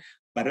question,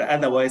 but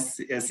otherwise,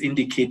 as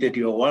indicated,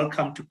 you're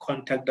welcome to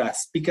contact our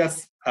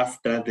speakers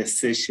after the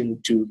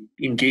session to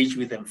engage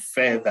with them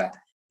further.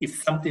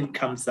 If something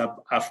comes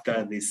up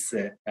after this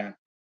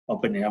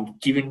opening, I'm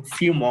giving a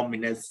few more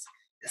minutes,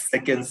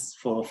 seconds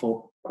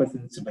for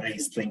questions to be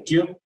raised. Thank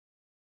you.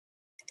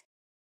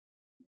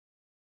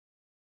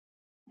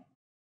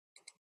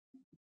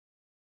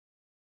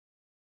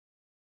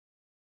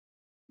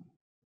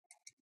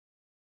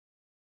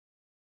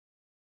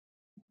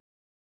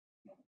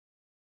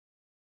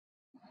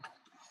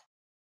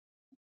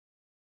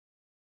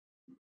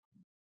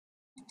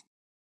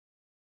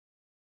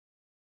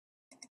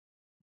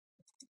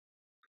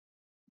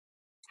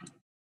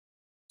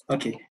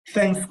 Okay,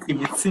 thanks,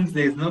 Khim. It seems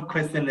there is no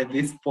question at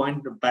this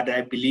point, but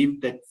I believe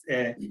that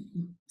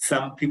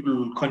some people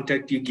will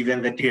contact you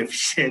given that you have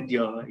shared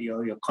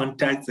your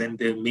contacts, and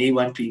they may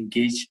want to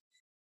engage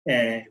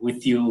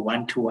with you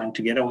one-to-one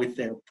together with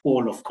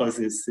Paul, of course,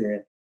 is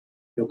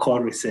your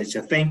core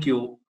researcher. Thank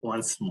you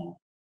once more.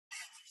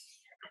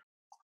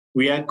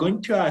 We are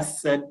going to our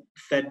third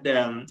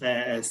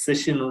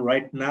session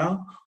right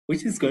now,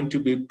 which is going to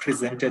be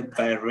presented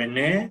by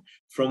Rene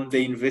from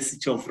the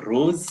University of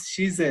Rhodes.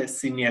 She's a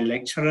senior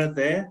lecturer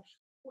there,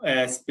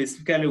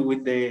 specifically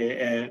with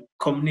the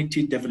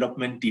Community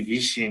Development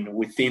Division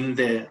within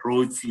the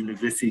Rhodes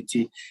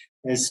University.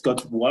 She's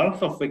got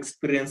wealth of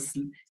experience.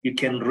 You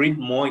can read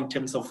more in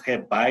terms of her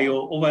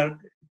bio, over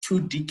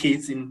 2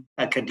 decades in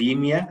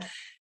academia.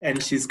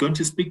 And she's going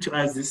to speak to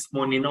us this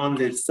morning on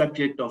the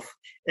subject of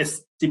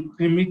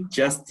epistemic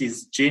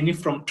justice, journey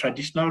from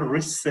traditional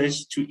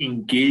research to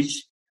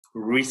engaged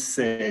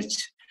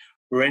research.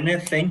 Rene,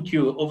 thank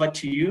you. Over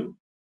to you.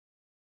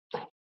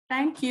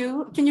 Thank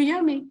you. Can you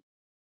hear me?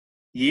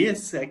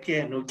 Yes, I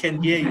can. We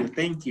can hear you.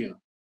 Thank you.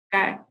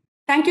 Okay.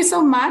 Thank you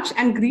so much,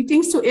 and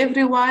greetings to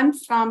everyone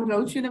from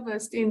Rhodes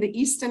University in the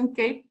Eastern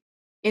Cape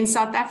in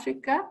South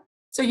Africa.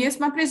 So yes,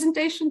 my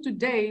presentation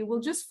today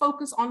will just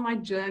focus on my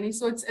journey.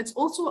 So it's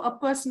also a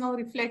personal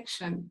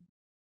reflection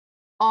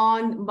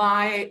on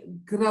my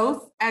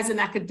growth as an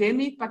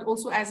academic, but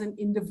also as an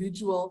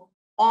individual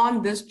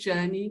on this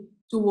journey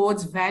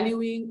towards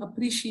valuing,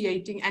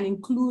 appreciating, and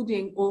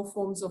including all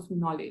forms of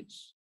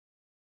knowledge.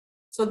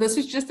 So this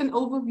is just an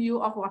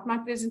overview of what my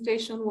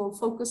presentation will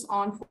focus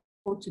on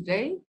for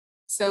today.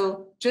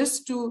 So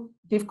just to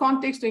give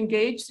context to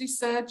engaged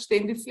research,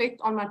 then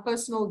reflect on my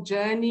personal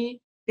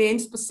journey, then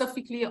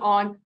specifically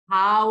on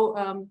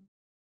how,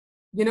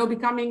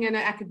 becoming an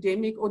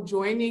academic or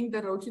joining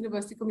the Rhodes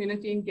University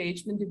Community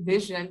Engagement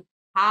Division,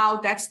 how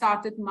that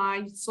started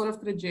my sort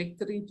of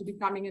trajectory to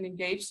becoming an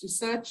engaged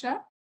researcher.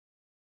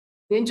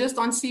 Then just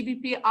on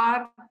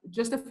CBPR,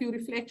 just a few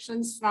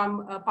reflections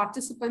from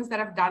participants that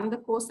have done the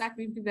course that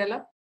we've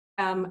developed,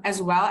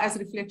 as well as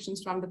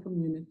reflections from the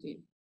community.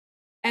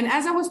 And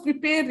as I was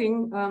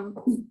preparing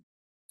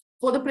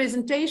for the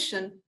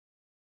presentation,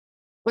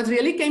 what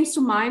really came to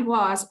mind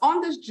was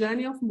on this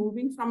journey of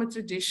moving from a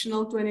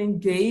traditional to an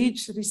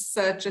engaged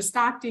researcher,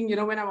 starting,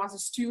 when I was a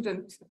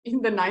student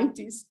in the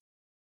 90s.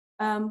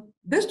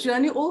 This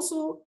journey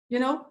also,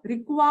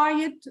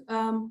 required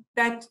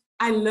that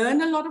I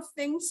learn a lot of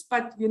things,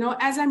 but,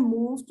 as I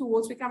moved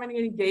towards becoming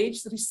an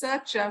engaged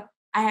researcher,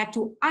 I had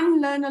to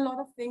unlearn a lot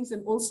of things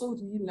and also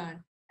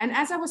relearn. And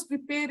as I was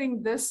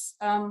preparing this,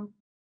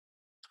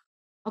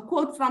 a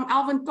quote from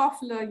Alvin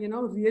Toffler,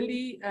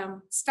 really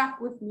stuck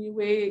with me,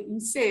 where he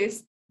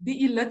says,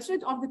 "The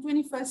illiterate of the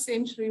 21st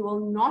century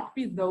will not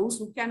be those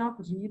who cannot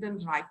read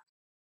and write,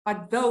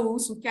 but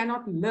those who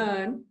cannot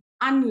learn,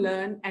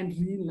 unlearn, and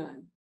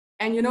relearn."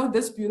 And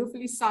this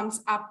beautifully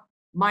sums up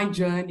my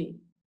journey.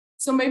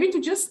 So maybe to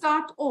just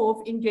start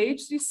off,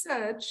 engaged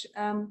research,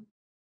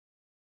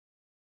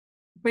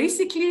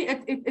 basically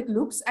it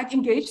looks at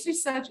engaged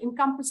research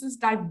encompasses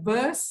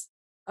diverse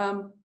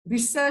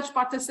research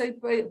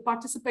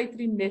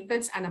participatory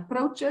methods and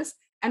approaches.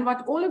 And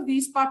what all of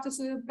these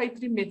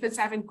participatory methods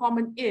have in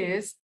common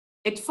is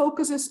it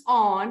focuses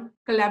on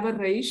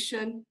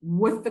collaboration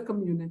with the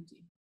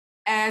community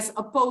as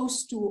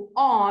opposed to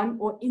on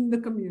or in the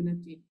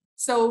community.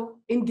 So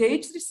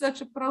engaged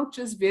research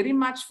approaches very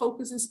much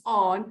focuses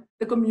on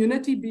the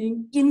community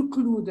being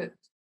included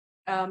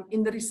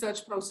in the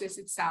research process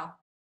itself.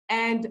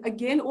 And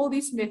again, all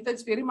these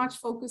methods very much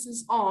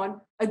focuses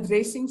on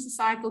addressing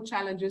societal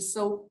challenges,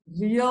 so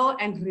real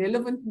and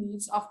relevant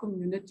needs of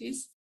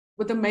communities,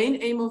 with the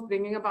main aim of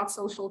bringing about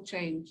social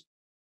change.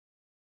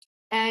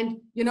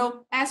 And,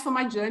 as for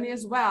my journey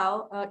as well,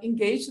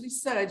 engaged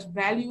research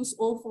values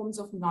all forms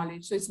of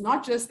knowledge. So it's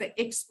not just the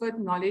expert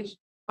knowledge,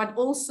 but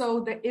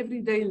also the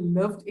everyday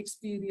lived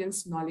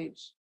experience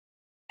knowledge.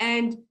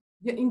 And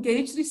the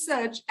engaged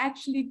research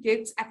actually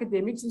gets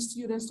academics and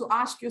students to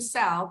ask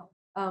yourself,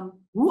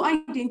 who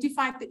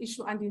identified the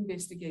issue under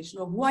investigation,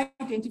 or who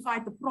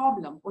identified the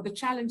problem or the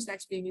challenge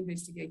that's being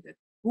investigated?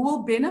 Who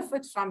will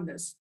benefit from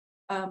this?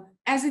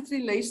 As it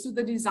relates to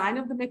the design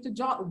of the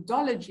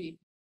methodology,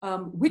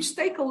 which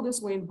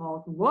stakeholders were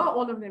involved? Were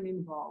all of them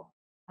involved?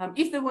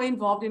 If they were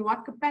involved, in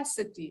what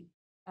capacity?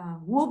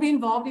 Who will be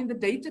involved in the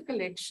data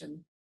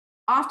collection?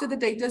 After the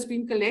data has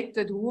been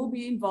collected, who will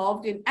be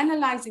involved in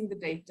analyzing the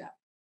data?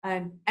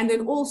 And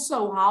then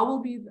also, how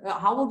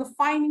will the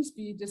findings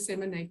be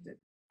disseminated?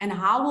 And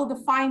how will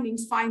the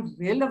findings find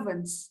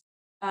relevance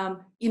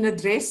in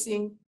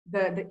addressing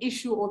the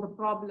issue or the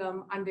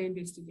problem under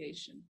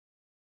investigation?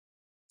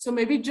 So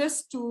maybe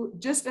just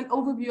an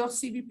overview of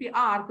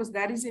CBPR, because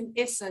that is in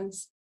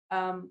essence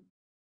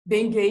the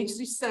engaged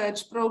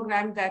research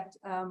program that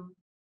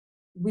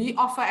we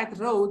offer at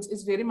Rhodes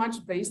is very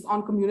much based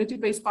on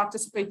community-based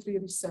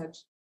participatory research.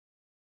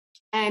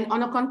 And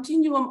on a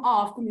continuum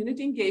of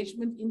community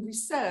engagement in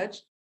research,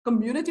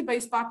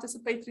 community-based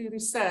participatory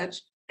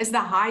research is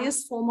the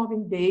highest form of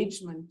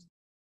engagement,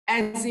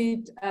 as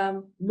it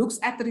looks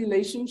at the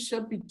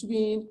relationship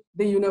between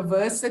the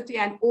university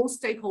and all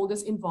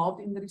stakeholders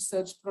involved in the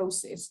research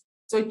process.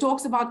 So it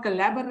talks about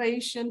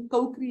collaboration,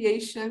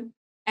 co-creation,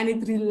 and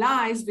it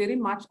relies very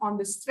much on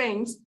the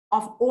strengths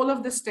of all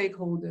of the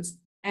stakeholders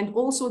and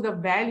also the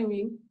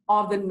valuing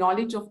of the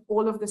knowledge of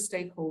all of the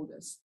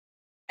stakeholders.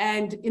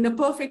 And in a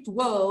perfect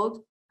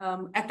world,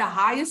 at the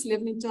highest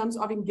level in terms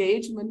of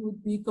engagement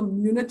would be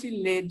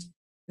community-led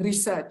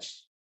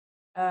research.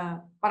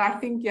 But I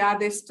think, yeah,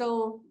 there's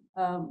still,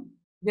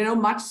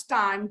 much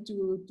time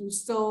to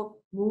still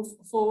move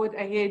forward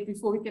ahead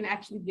before we can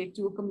actually get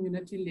to a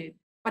community-led.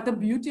 But the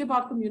beauty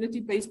about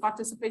community-based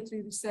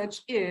participatory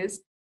research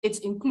is it's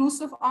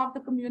inclusive of the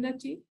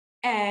community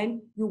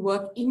and you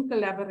work in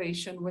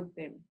collaboration with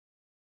them.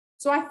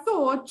 So I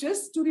thought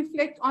just to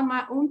reflect on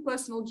my own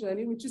personal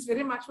journey, which is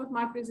very much what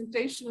my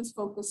presentation is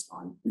focused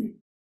on.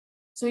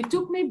 So it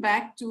took me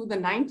back to the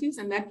 90s,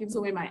 and that gives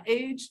away my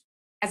age.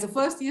 As a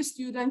first-year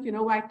student,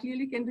 I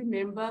clearly can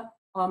remember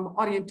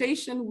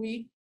orientation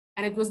week,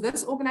 and it was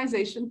this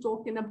organization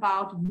talking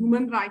about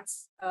human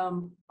rights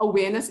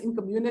awareness in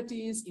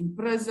communities, in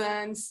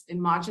prisons, in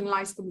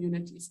marginalized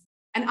communities.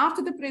 And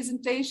after the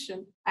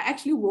presentation, I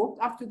actually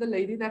walked up to the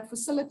lady that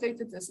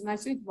facilitated this, and I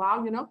said,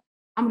 wow,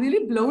 I'm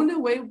really blown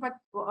away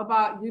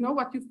about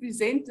what you've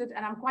presented,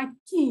 and I'm quite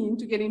keen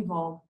to get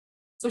involved.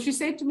 So she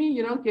said to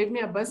me, gave me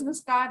a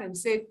business card and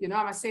said, I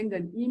must send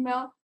an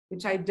email,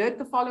 which I did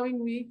the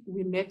following week.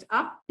 We met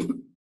up,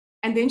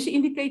 and then she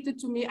indicated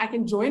to me I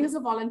can join as a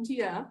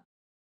volunteer,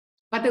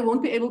 but they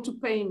won't be able to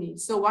pay me.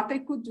 So what they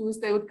could do is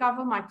they would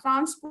cover my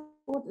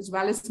transport as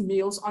well as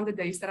meals on the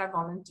days that I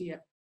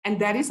volunteer. And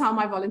that is how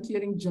my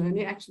volunteering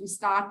journey actually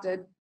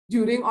started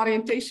during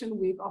orientation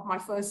week of my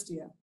first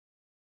year.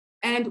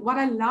 And what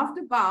I loved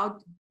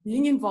about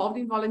being involved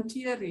in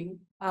volunteering,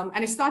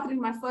 and it started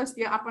in my first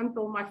year up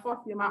until my fourth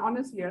year, my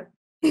honors year.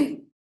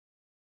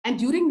 And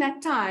during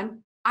that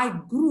time, I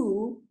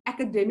grew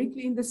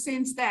academically in the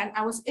sense that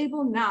I was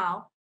able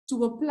now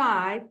to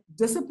apply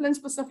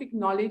discipline-specific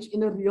knowledge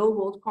in a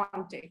real-world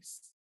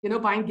context,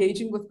 by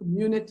engaging with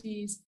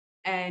communities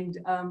and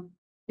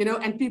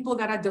and people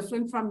that are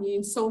different from me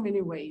in so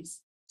many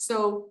ways.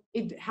 So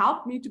it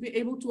helped me to be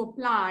able to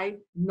apply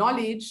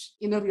knowledge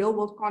in a real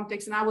world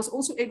context. And I was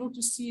also able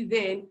to see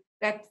then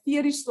that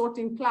theory taught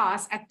in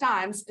class at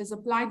times is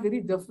applied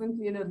very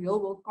differently in a real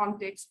world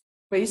context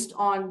based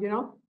on,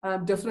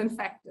 different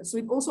factors. So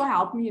it also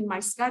helped me in my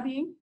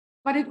studying,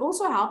 but it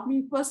also helped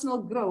me personal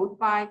growth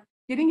by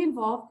getting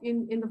involved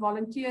in the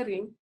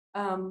volunteering.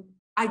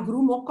 I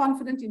grew more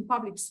confident in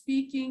public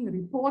speaking,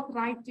 report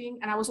writing,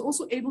 and I was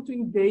also able to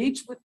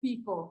engage with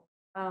people,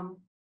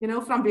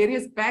 from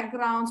various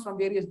backgrounds, from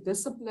various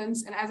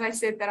disciplines. And as I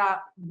said, that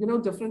are,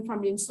 different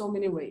from me in so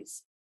many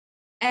ways.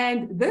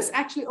 And this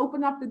actually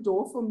opened up the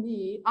door for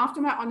me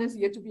after my honors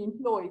year to be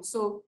employed.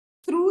 So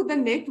through the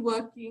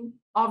networking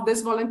of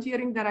this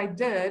volunteering that I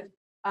did,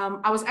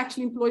 I was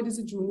actually employed as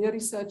a junior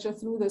researcher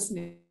through this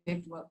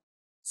network.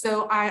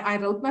 So I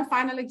wrote my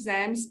final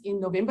exams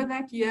in November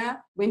that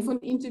year, went for an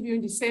interview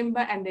in December,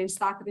 and then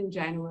started in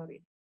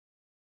January.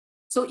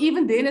 So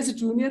even then, as a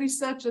junior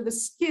researcher, the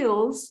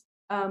skills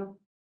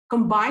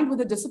combined with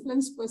the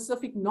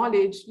discipline-specific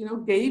knowledge,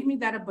 gave me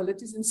that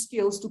abilities and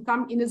skills to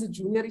come in as a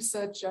junior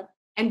researcher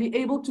and be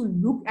able to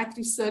look at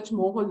research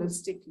more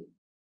holistically.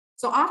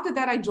 So after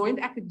that, I joined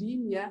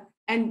academia,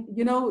 and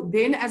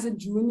then as a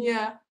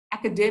junior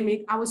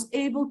academic, I was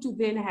able to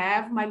then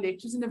have my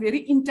lectures in a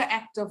very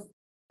interactive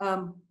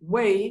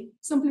way,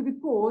 simply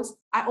because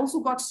I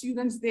also got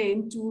students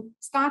then to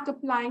start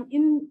applying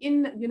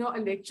in a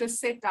lecture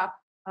setup,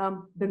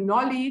 the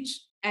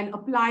knowledge and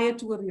apply it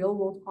to a real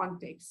world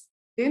context.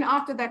 Then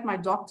after that, my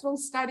doctoral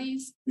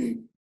studies,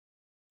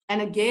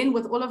 and again,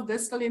 with all of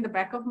this still in the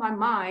back of my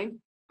mind,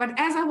 but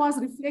as I was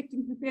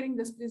reflecting, preparing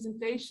this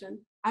presentation,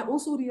 I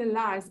also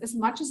realized, as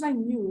much as I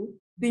knew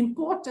the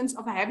importance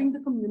of having the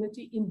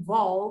community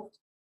involved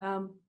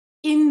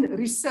in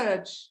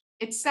research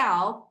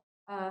itself,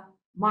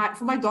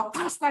 for my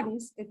doctoral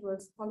studies, it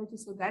was,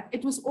 apologies for that,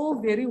 it was all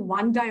very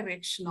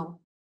one-directional,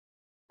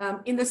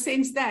 in the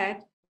sense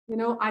that,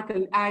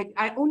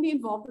 I only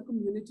involved the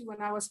community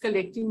when I was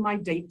collecting my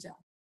data.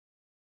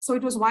 So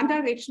it was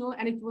one-directional,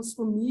 and it was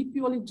for me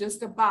purely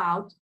just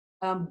about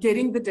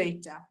getting the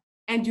data.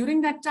 And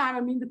during that time,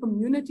 I mean, the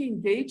community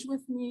engaged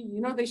with me.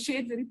 You know, they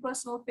shared very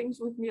personal things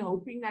with me,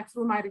 hoping that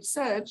through my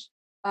research,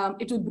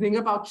 it would bring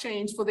about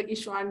change for the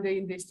issue under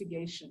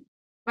investigation.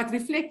 But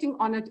reflecting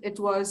on it, it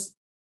was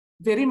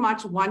very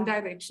much one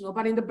directional.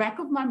 But in the back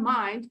of my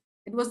mind,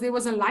 there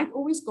was a light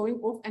always going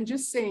off and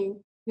just saying,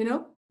 you know,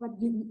 but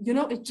you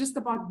know, it's just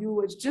about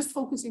you. It's just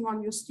focusing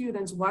on your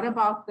students. What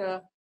about the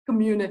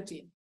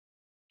community?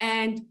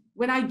 And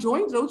when I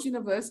joined Rhodes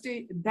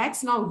University,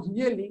 that's now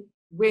really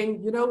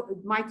when, you know,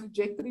 my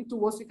trajectory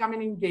towards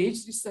becoming an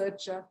engaged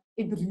researcher,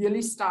 it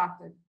really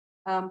started.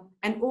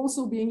 And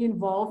also being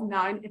involved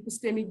now in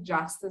epistemic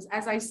justice,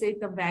 as I said,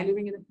 the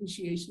valuing and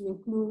appreciation,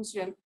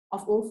 inclusion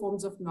of all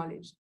forms of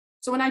knowledge.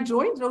 So when I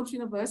joined Rhodes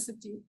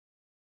University,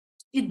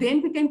 it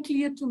then became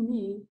clear to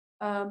me,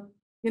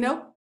 you know,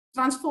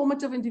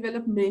 transformative and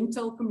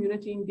developmental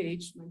community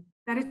engagement,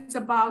 that it's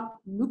about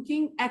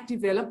looking at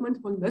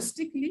development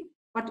holistically,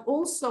 but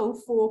also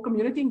for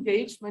community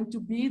engagement to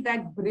be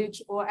that bridge,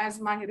 or as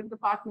my head of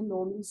department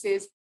normally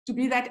says, to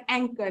be that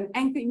anchor, an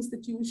anchor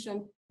institution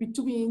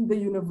between the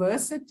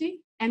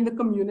university and the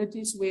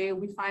communities where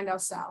we find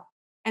ourselves.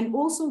 And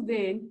also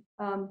then,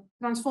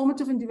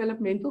 transformative and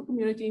developmental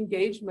community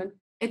engagement,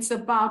 it's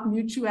about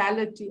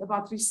mutuality,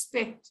 about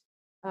respect,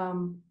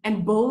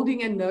 and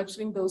building and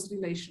nurturing those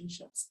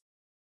relationships.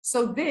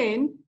 So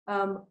then,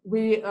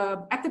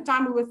 at the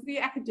time, we were 3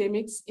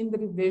 academics in the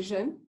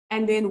division,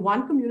 and then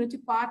 1 community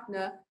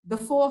partner. The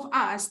 4 of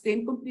us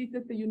then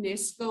completed the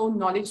UNESCO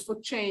Knowledge for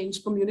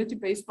Change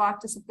community-based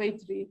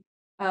participatory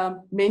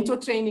mentor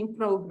training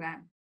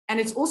program. And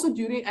it's also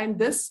and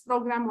this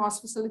program was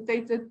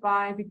facilitated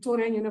by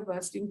Victoria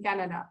University in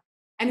Canada.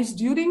 And it's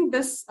during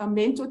this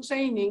mentor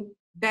training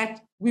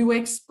that we were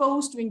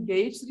exposed to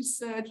engaged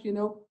research, you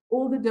know,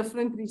 all the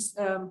different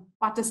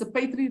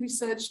participatory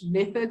research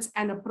methods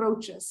and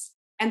approaches,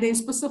 and then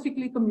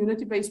specifically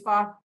community-based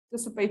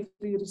participatory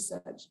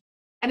research.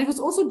 And it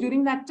was also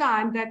during that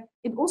time that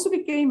it also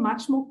became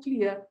much more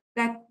clear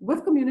that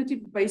with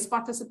community-based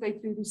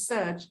participatory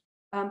research,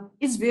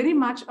 it's very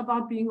much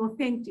about being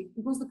authentic,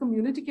 because the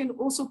community can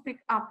also pick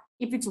up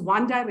if it's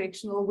one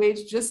directional, where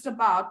it's just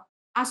about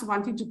us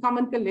wanting to come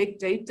and collect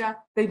data.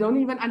 They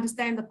don't even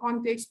understand the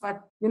context,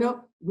 but you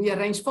know, we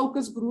arrange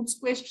focus groups,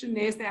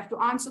 questionnaires, they have to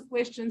answer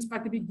questions,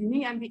 but the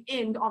beginning and the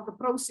end of the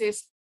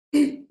process,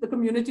 the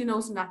community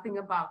knows nothing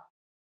about.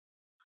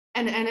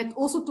 And it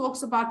also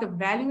talks about the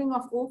valuing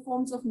of all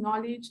forms of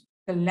knowledge,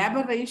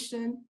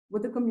 collaboration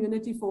with the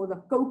community for the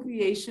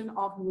co-creation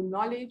of new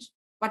knowledge,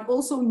 but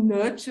also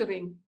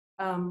nurturing,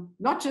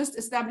 not just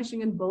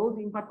establishing and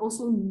building, but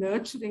also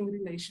nurturing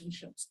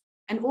relationships.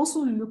 And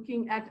also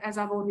looking at, as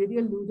I've already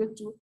alluded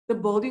to, the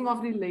building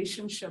of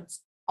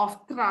relationships,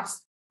 of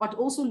trust, but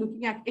also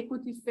looking at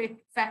equity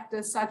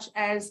factors such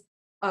as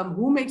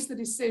who makes the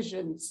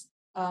decisions,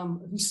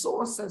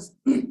 resources,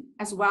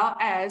 as well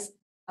as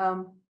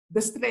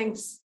the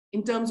strengths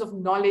in terms of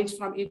knowledge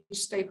from each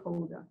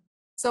stakeholder.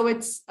 So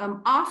it's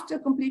after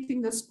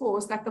completing this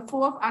course that the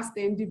 4 of us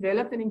then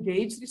developed an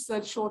engaged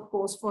research short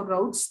course for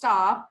Rhodes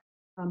staff,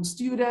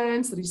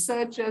 students,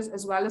 researchers,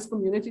 as well as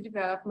community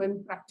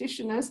development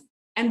practitioners.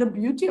 And the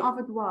beauty of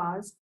it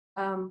was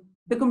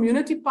the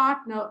community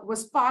partner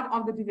was part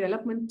of the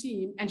development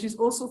team, and she's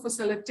also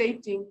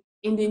facilitating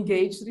in the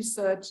engaged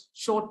research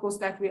short course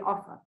that we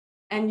offer.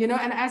 And, you know,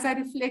 and as I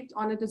reflect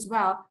on it as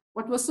well,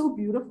 what was so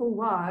beautiful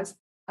was,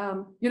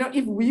 you know,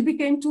 if we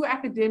became too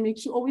academic,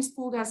 she always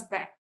pulled us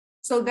back.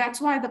 So that's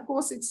why the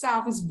course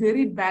itself is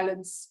very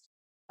balanced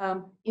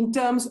in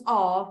terms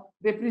of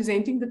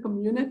representing the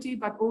community,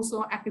 but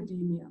also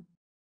academia.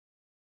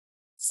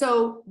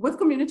 So with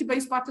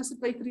community-based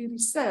participatory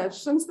research,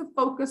 since the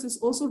focus is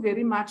also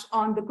very much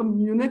on the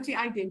community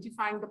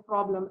identifying the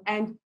problem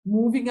and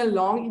moving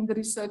along in the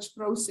research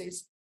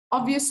process,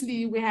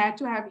 obviously we had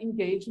to have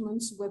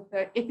engagements with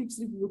the ethics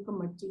review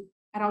committee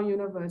at our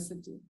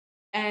university.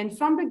 And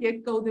from the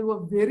get-go, they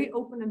were very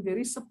open and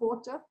very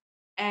supportive.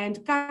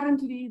 And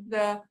currently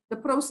the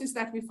process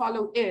that we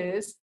follow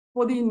is,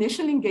 for the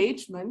initial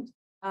engagement,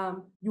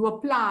 you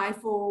apply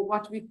for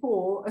what we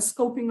call a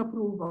scoping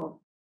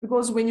approval.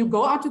 Because when you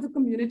go out to the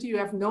community, you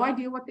have no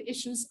idea what the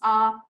issues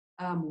are,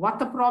 what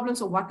the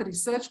problems or what the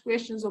research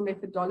questions or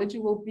methodology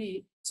will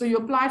be. So you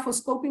apply for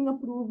scoping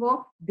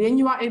approval, then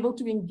you are able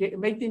to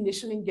make the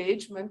initial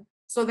engagement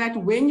so that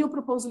when your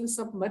proposal is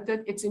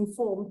submitted, it's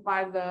informed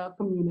by the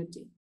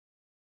community.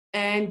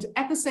 And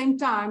at the same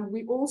time,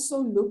 we also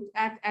looked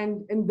at,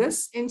 and in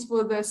this ends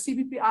for the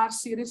CBPR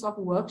series of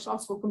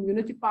workshops for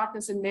community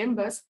partners and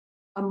members,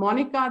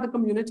 Monica, the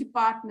community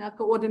partner,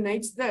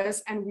 coordinates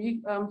this, and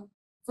we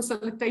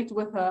facilitate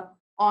with her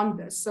on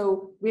this.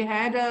 So we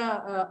had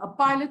a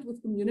pilot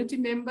with community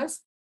members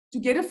to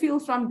get a feel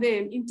from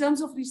them in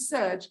terms of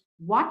research,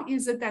 what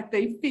is it that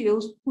they feel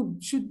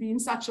should be in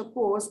such a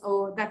course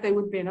or that they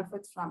would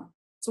benefit from.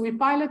 So we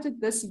piloted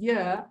this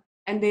year,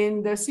 and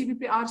then the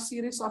CBPR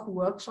series of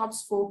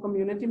workshops for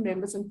community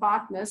members and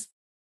partners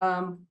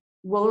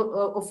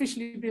will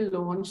officially be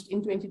launched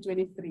in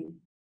 2023.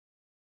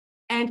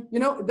 And, you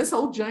know, this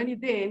whole journey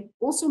then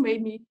also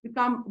made me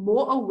become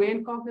more aware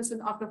and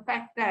cognizant of the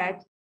fact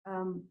that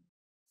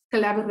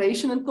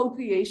collaboration and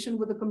co-creation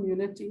with the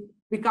community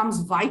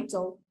becomes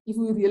vital if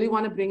we really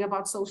want to bring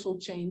about social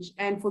change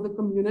and for the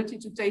community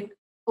to take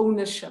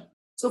ownership.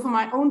 So for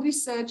my own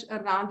research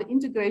around the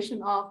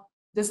integration of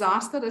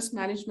disaster risk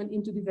management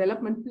into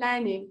development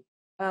planning,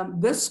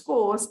 this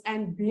course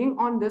and being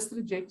on this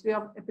trajectory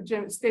of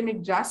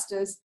epistemic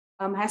justice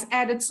has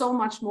added so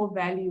much more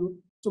value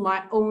to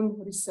my own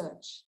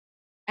research.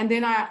 And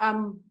then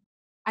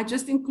I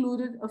just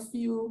included a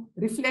few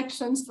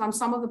reflections from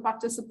some of the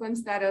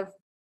participants that have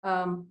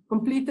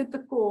completed the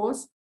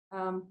course.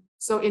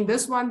 So in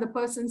this one, the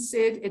person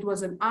said it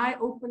was an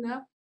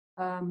eye-opener.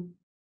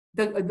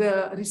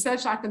 The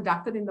research I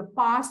conducted in the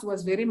past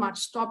was very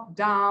much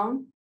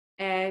top-down,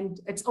 and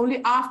it's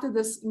only after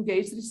this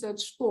engaged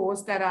research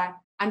course that I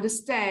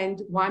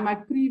understand why my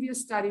previous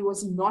study was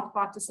not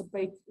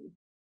participatory.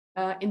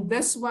 In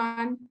this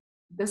one,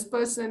 this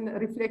person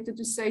reflected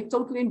to say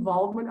total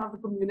involvement of the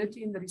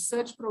community in the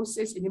research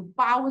process. It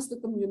empowers the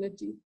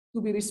community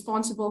to be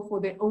responsible for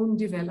their own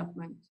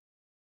development.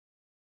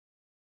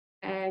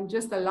 And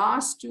just the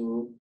last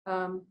two,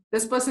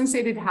 this person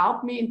said it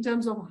helped me in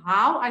terms of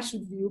how I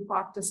should view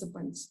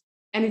participants.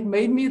 And it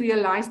made me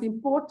realize the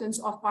importance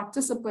of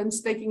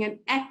participants taking an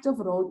active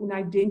role in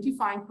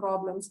identifying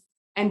problems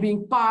and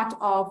being part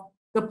of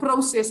the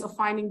process of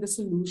finding the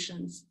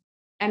solutions.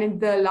 And in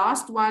the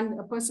last one,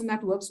 a person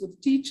that works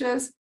with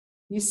teachers,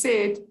 he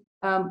said,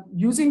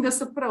 using this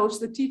approach,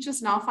 the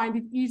teachers now find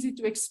it easy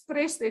to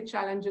express their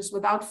challenges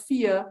without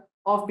fear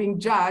of being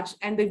judged,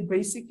 and they've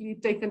basically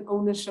taken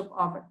ownership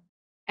of it.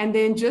 And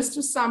then just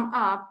to sum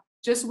up,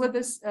 just with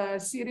this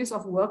series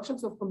of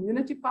workshops of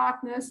community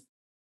partners,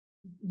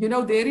 you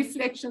know, their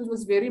reflections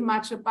was very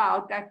much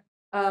about that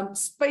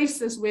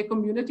spaces where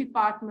community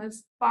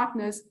partners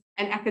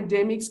and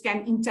academics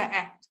can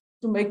interact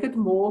to make it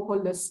more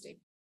holistic.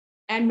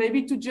 And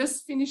maybe to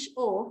just finish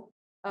off,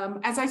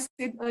 as I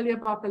said earlier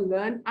about the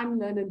learn,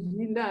 unlearn, and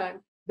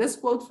relearn, this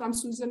quote from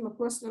Susan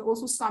McQuiston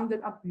also summed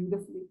it up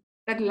beautifully,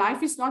 that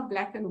life is not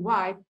black and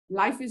white,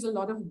 life is a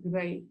lot of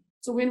gray.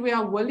 So when we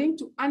are willing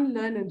to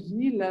unlearn and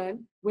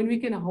relearn, when we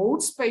can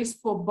hold space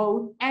for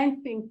both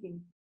and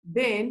thinking,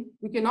 then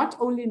we can not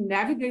only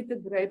navigate the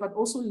gray, but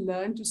also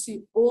learn to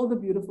see all the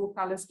beautiful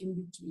colors in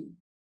between.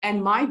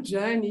 And my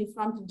journey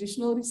from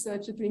traditional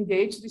researcher to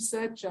engaged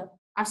researcher,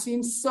 I've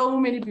seen so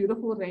many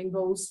beautiful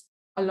rainbows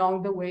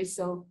along the way.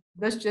 So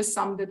this just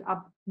summed it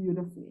up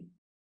beautifully.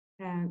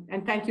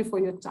 And thank you for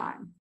your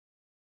time.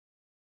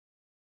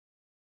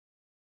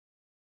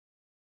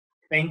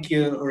 Thank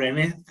you,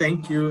 Rene.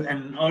 Thank you.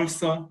 And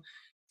also,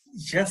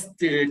 just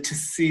to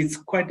see, it's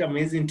quite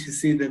amazing to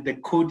see that the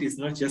code is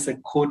not just a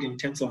code in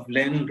terms of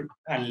learn,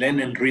 unlearn,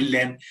 and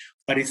relearn,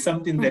 but it's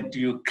something that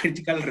you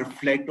critically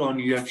reflect on.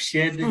 You have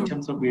shared in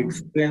terms of your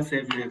experience,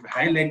 and you have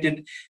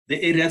highlighted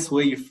the areas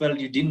where you felt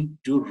you didn't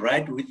do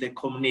right with the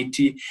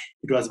community.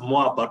 It was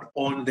more about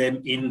on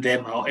them, in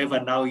them.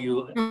 However, now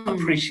you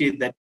appreciate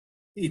that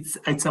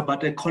it's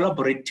about a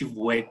collaborative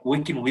work,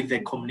 working with the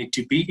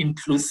community, be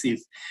inclusive.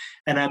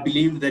 And I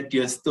believe that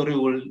your story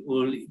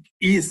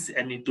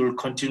and it will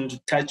continue to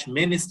touch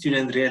many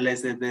students,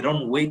 realize that they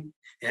don't wait,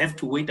 they have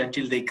to wait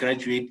until they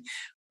graduate,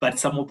 but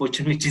some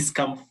opportunities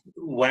come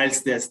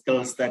whilst they're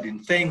still studying.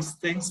 Thanks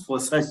for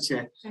such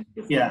a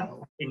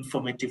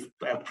informative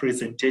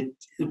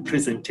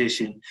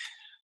presentation.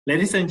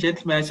 Ladies and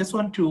gentlemen, I just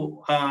want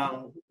to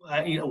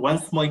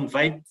once more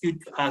invite you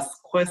to ask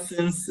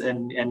questions,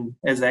 and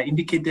as I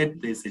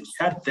indicated, there's a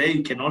chat there.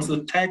 You can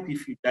also type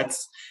if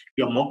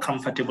you're more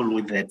comfortable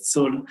with that.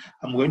 So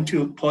I'm going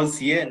to pause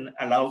here and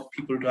allow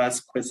people to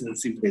ask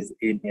questions if there's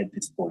any at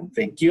this point.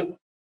 Thank you.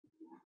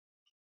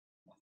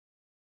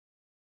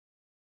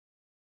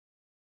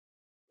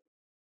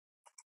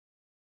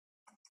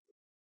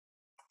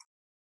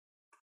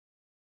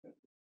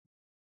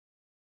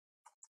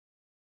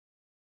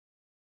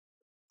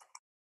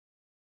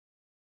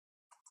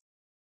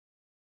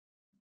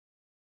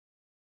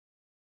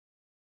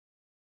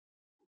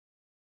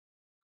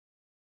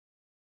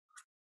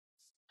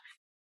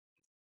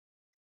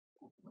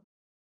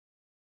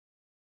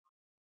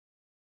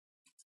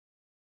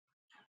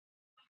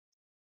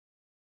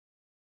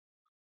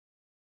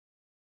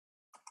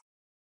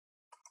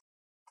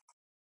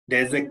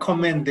 There's a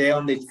comment there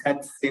on the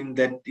chat saying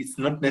that it's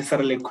not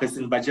necessarily a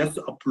question, but just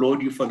to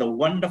applaud you for the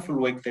wonderful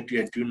work that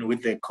you are doing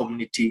with the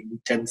community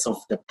in terms of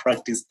the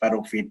practice part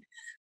of it.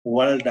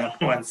 Well done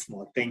once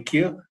more. Thank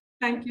you.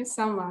 Thank you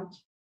so much.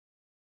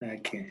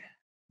 Okay.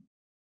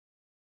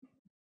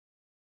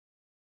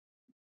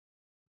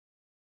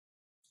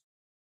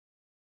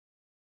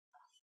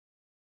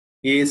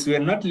 Yes, we are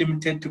not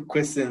limited to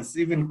questions.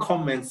 Even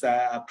comments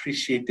are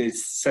appreciated,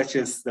 such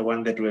as the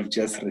one that we've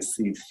just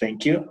received.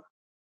 Thank you.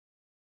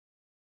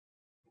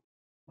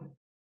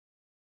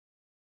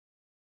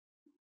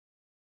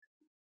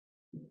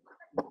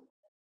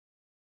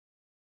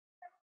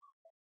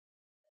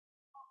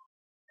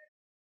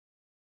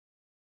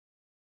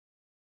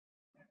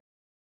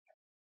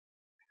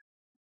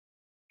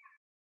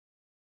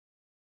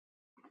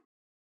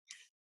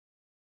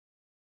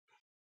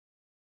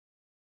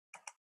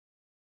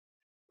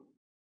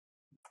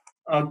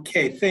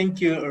 Okay, thank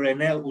you,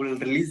 Rene. We'll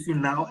release you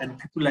now, and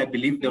people, I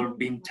believe, they'll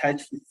be in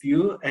touch with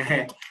you.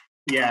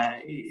 Yeah,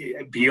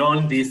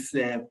 beyond this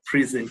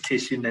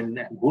presentation,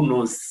 and who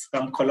knows,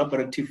 some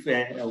collaborative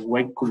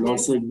work could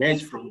also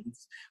emerge from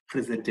this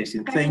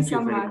presentation. Thank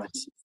you very much.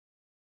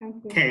 Thank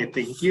you. Okay,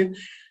 thank you.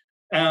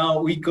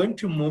 We're going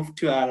to move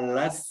to our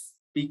last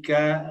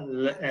speaker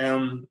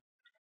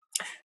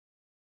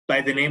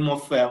by the name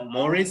of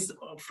Maurice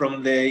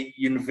from the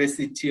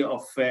University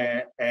of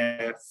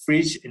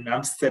Vrije in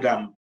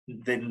Amsterdam,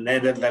 the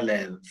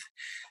Netherlands.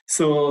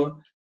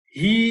 So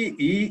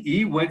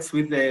he works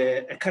with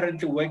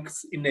currently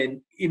works in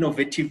an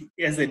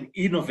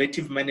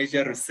innovative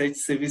manager research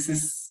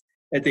services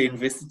at the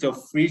University of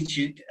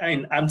Vrije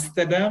in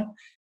Amsterdam,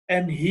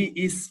 and he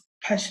is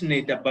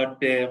passionate about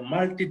the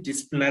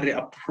multidisciplinary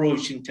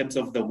approach in terms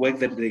of the work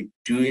that they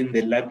do in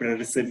the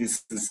library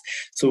services.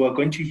 So we're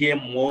going to hear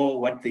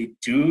more what they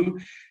do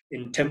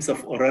in terms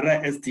of Aurora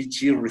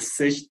SDG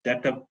research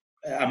data,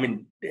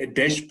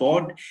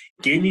 dashboard,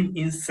 gaining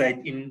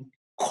insight in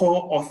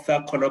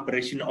co-author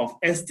collaboration of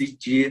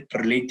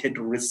SDG-related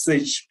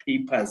research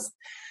papers.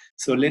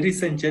 So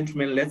ladies and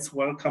gentlemen, let's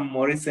welcome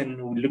Maurice,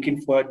 and we're looking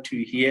forward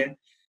to hear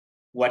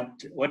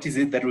what is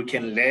it that we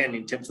can learn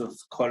in terms of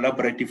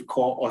collaborative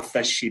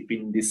co-authorship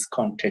in this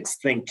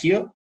context. Thank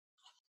you.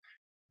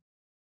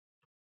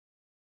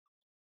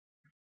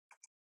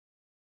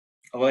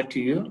 Over to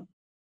you.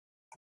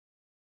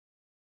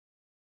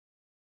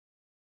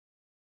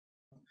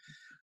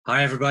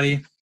 Hi,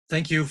 everybody.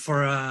 Thank you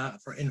for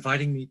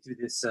inviting me to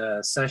this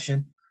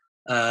session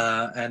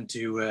and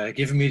to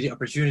giving me the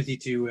opportunity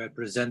to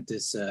present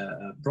this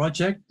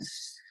project.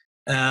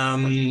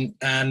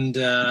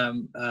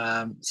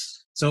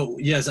 So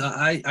yes,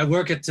 I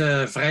work at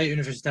Vrije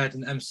Universiteit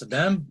in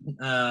Amsterdam,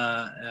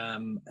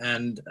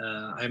 and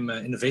I'm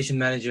an innovation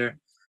manager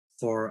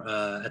for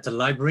at the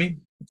library.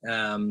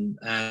 And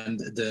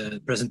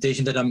the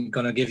presentation that I'm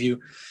going to give you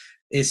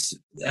is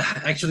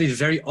actually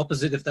very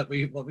opposite of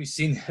what we've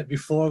seen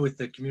before with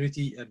the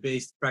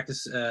community-based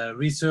practice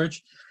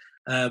research.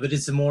 But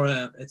it's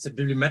it's a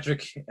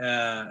bibliometric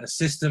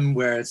system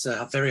where it's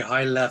a very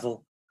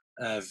high-level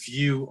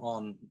view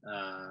on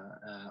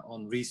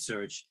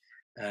research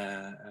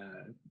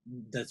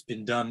that's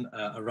been done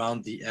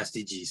around the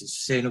SDGs,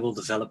 Sustainable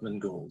Development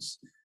Goals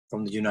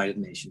from the United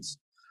Nations.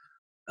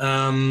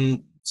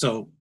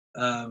 So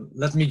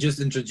let me just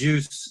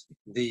introduce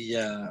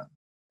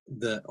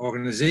the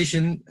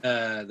organization,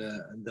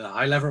 the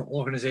high-level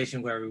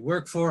organization where we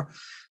work for.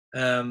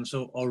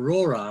 So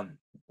Aurora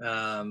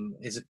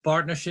is a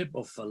partnership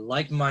of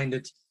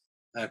like-minded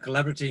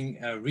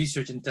collaborating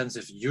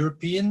research-intensive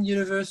European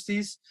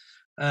universities.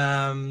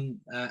 And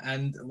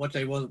what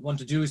they want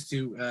to do is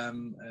to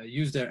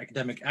use their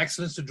academic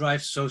excellence to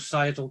drive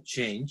societal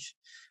change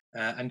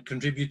and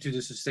contribute to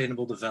the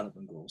Sustainable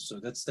Development Goals. So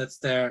that's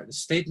their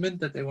statement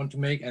that they want to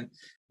make. And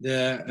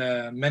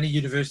the many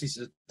universities,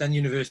 10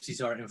 universities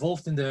are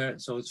involved in there.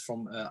 So it's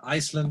from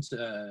Iceland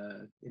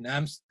in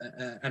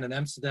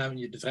Amsterdam,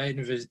 the Vrije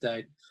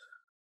Universiteit,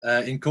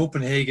 in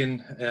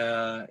Copenhagen,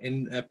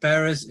 in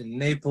Paris, in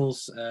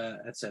Naples,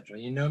 etc.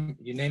 You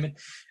name it.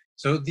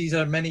 So these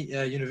are many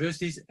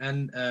universities,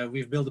 and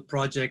we've built a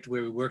project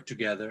where we work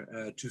together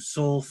to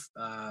solve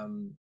a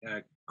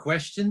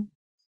question,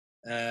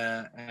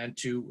 and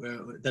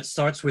that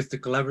starts with the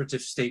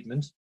collaborative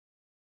statement.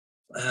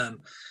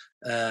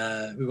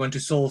 We want to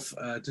solve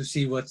to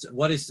see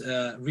what is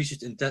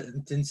research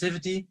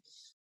intensivity.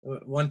 We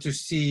want to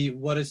see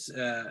what is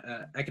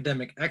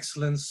academic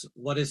excellence,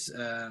 what is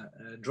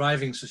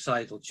driving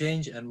societal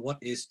change, and what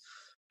is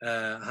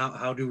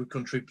how do we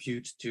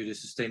contribute to the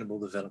Sustainable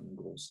Development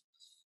Goals.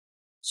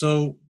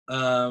 So,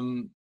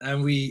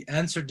 and we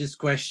answered this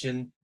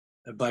question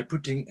by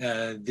putting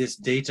this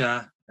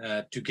data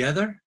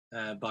together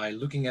by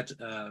looking at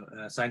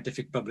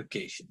scientific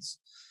publications.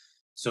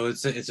 So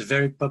it's a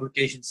very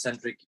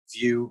publication-centric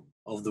view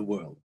of the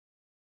world.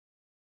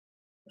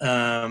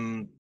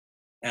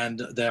 And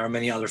there are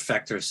many other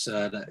factors,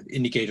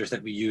 indicators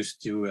that we use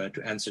to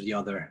answer the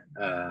other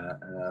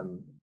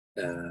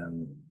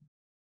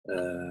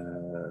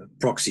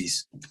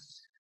proxies.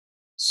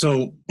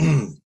 So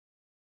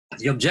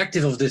the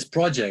objective of this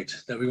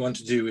project that we want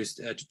to do is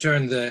to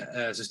turn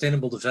the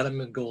Sustainable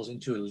Development Goals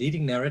into a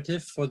leading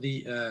narrative for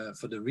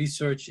the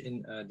research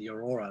in the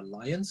Aurora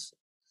Alliance.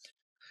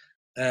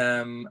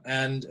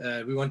 And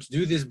we want to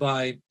do this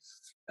by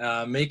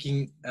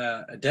making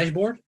a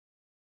dashboard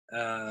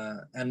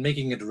and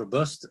making it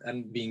robust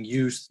and being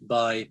used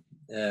by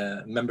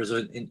members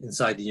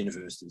inside the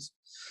universities.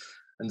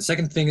 And the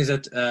second thing is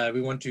that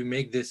we want to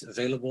make this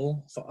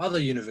available for other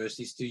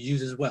universities to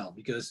use as well,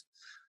 because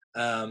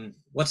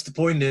what's the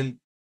point in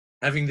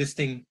having this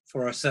thing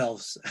for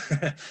ourselves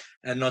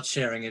and not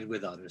sharing it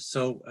with others?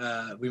 So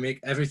we make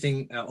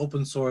everything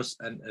open source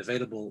and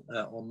available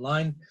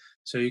online,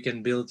 so you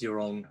can build your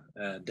own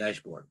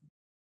dashboard.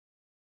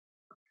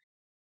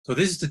 So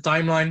this is the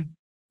timeline,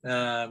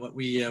 what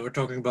we were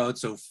talking about.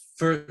 So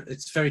first,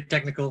 it's very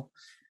technical.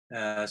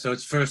 So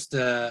it's first,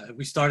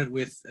 we started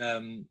with a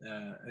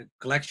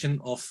collection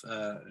of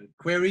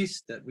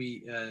queries that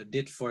we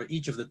did for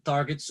each of the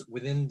targets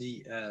within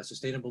the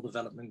Sustainable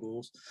Development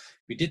Goals.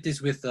 We did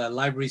this with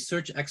library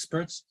search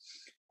experts,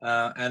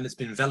 and it's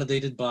been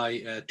validated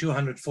by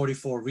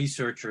 244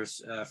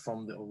 researchers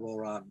from the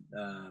Aurora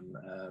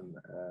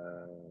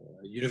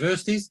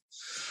universities.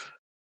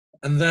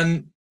 And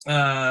then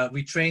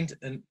we trained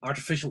an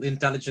artificial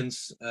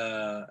intelligence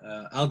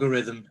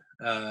algorithm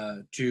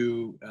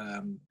to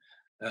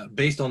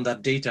based on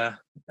that data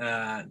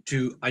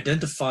to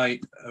identify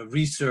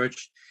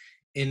research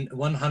in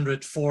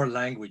 104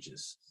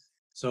 languages.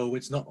 So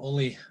it's not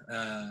only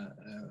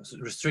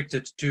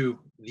restricted to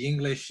the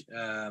English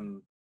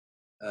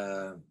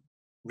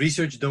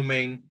research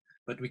domain,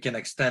 but we can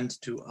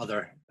extend to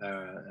other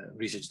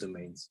research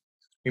domains.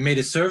 We made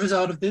a service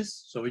out of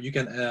this, so you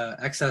can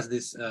access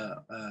this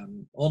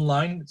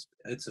online.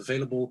 It's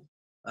available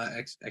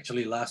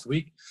actually last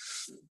week.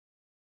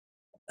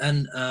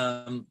 And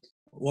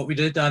what we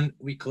did then,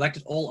 we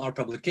collected all our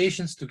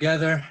publications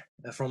together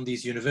from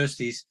these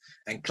universities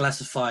and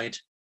classified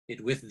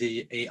it with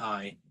the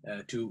AI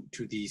to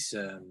these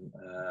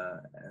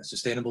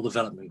Sustainable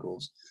Development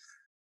Goals.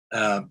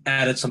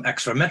 Added some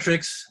extra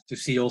metrics to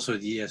see also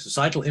the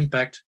societal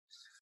impact,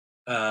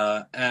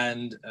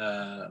 and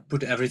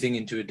put everything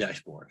into a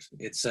dashboard.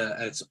 It's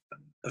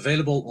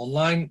available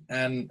online,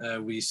 and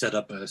we set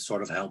up a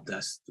sort of help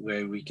desk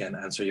where we can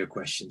answer your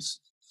questions.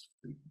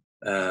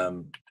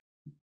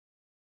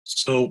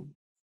 So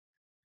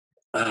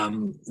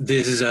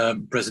this is a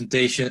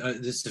presentation,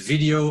 this is a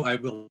video. I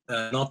will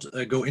not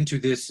go into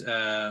this,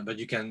 but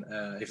you can,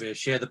 if I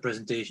share the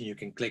presentation, you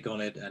can click on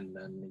it and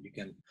you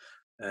can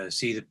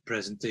see the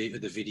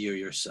presentation, the video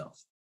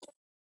yourself.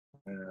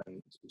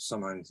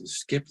 Somehow to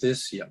skip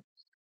this, yeah.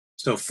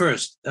 So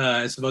first,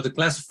 it's about the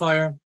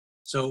classifier.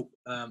 So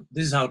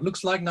this is how it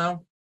looks like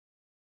now.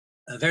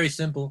 Very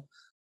simple.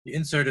 You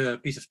insert a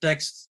piece of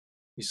text.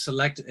 You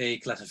select a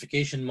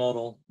classification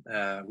model.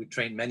 We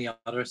trained many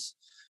others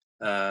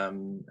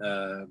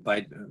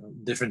by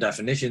different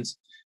definitions.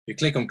 You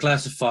click on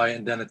classify,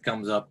 and then it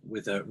comes up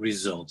with a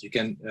result. You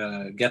can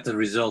get the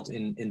result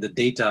in the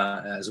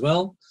data as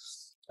well.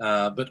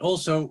 But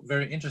also,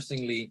 very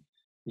interestingly,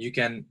 you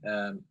can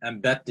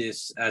embed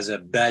this as a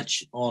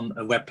badge on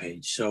a web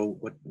page. So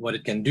what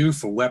it can do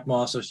for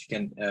webmasters, you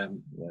can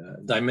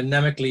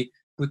dynamically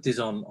put this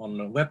on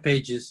web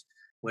pages,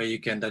 where you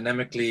can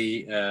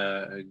dynamically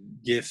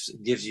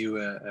gives you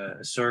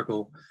a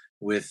circle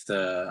with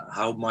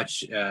how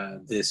much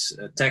this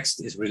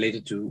text is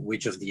related to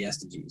which of the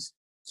SDGs.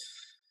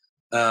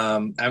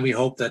 And we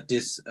hope that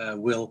this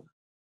will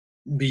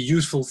be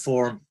useful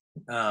for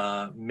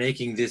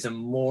making this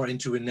more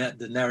into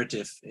the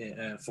narrative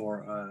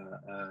for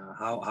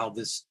how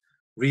this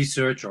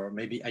research or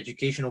maybe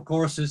educational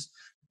courses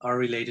are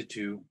related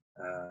to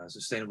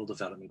Sustainable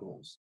Development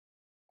Goals.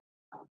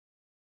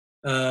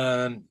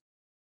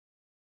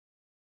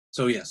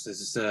 So yes, this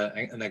is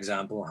an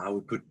example how we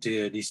put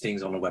these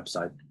things on a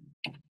website.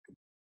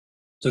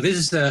 So this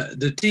is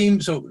the team.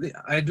 So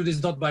I do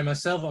this not by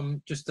myself.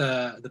 I'm just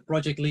the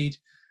project lead,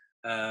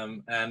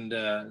 and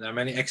there are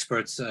many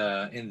experts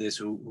in this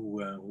who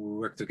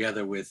work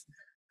together with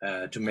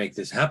to make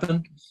this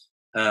happen.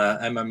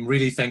 And I'm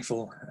really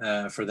thankful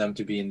for them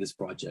to be in this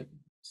project.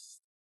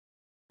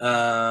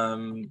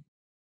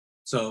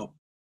 So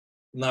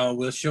now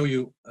we'll show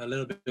you a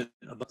little bit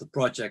about the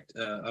project,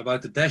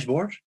 about the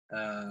dashboard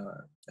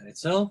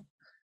itself.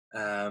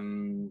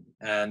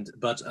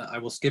 But I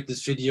will skip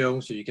this video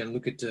so you can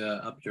look it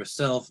up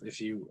yourself if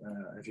you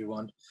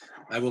want.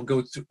 I will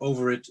go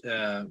over it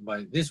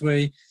by this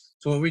way.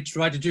 So what we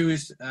try to do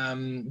is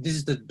this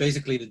is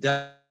basically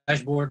the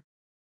dashboard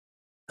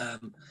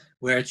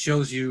where it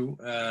shows you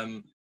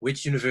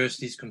which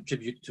universities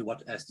contribute to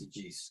what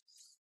SDGs.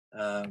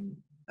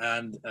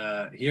 And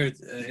here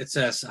it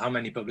says how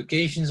many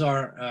publications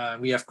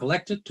we have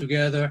collected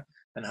together,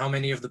 and how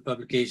many of the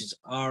publications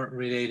are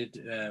related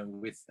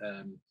with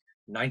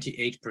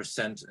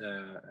 98%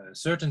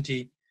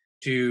 certainty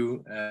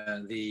to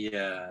the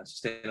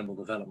Sustainable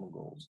Development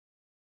Goals.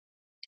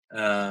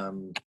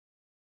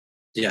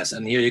 Yes,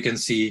 and here you can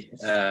see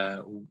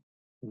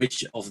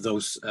which of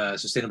those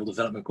Sustainable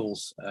Development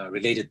Goals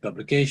related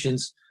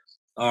publications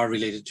are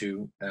related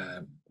to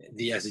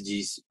the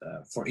SDGs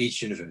for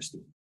each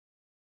university.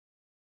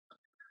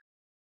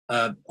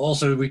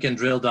 Also, we can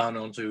drill down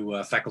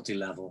onto faculty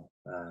level,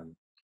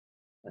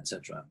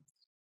 etc.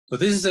 So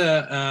this is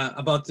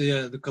about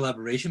the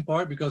collaboration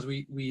part, because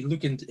we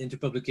look into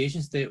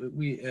publications.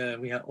 We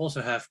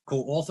also have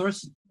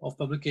co-authors of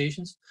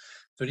publications.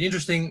 So the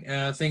interesting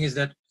thing is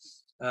that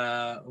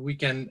we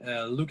can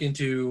look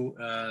into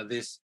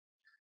this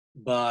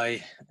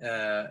by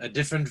a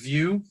different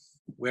view,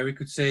 where we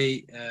could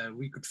say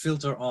we could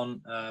filter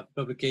on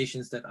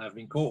publications that have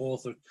been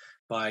co-authored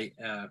by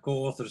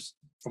co-authors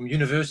from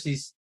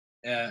universities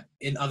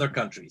in other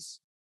countries.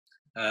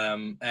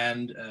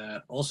 And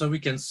also we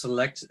can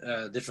select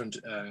different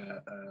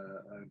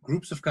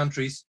groups of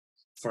countries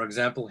For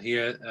example,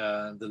 here,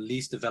 the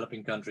least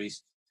developing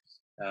countries,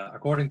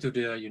 according to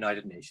the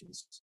United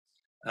Nations.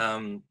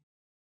 Yeah,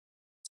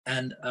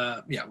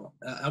 well,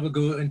 I will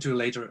go into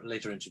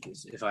later into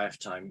this if I have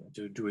time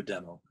to do a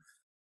demo.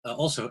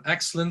 Also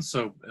excellence,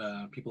 so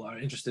people are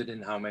interested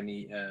in how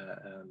many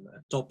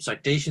top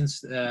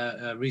citations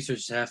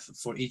researchers have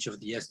for each of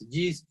the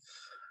SDGs.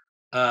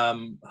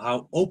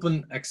 How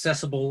open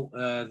accessible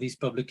these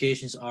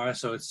publications are,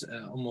 so it's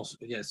almost,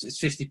 yes, it's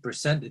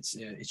 50%.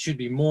 It should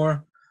be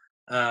more,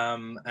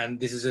 and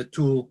this is a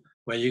tool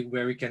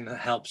where we can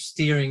help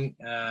steering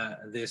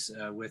this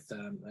with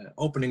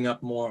opening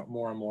up more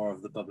and more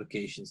of the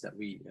publications that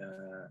we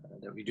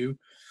do,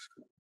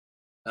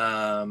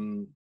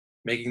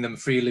 making them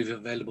freely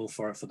available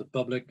for the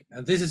public.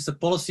 And this is the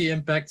policy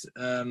impact.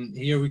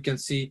 Here we can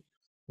see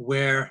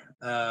where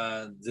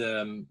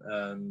the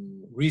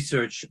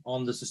research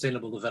on the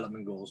Sustainable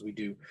Development Goals we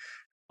do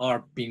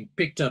are being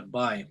picked up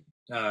by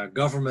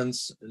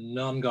governments,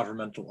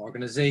 non-governmental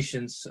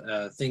organizations,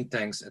 think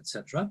tanks,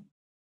 etc.,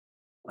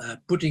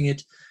 putting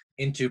it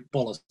into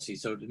policy.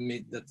 So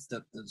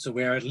so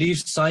where it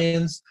leaves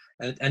science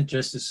and it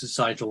enters the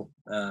societal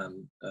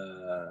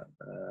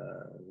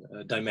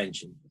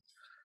dimension.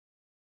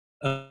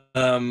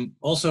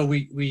 Also,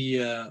 we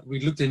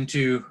looked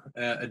into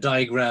a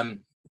diagram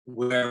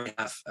where we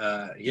have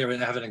here we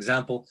have an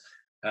example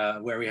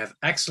where we have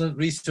excellent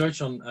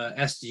research on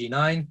SDG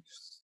 9,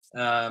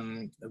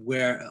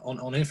 where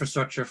on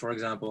infrastructure, for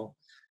example,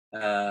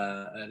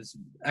 it's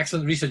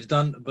excellent research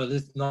done, but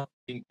it's not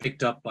being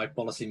picked up by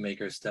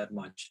policymakers that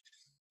much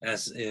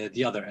as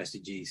the other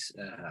SDGs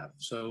have.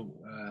 So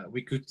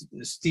we could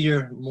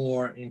steer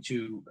more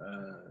into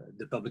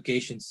the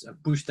publications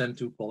and push them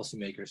to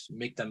policymakers,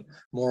 make them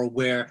more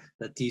aware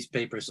that these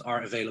papers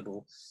are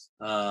available,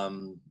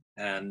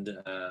 and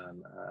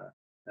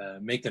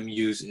make them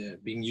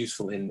being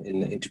useful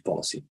into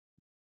policy.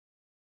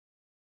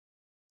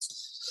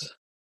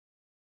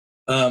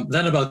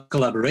 Then about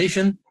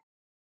collaboration,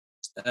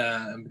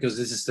 because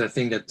this is the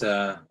thing that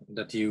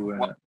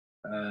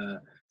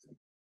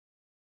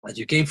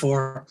you came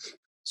for.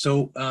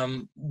 So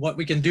what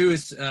we can do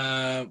is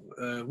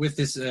with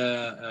this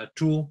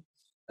tool,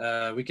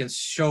 we can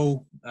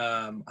show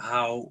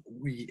how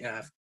we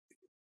have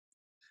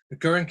the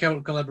current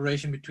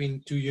collaboration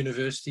between two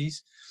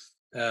universities,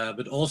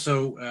 but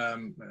also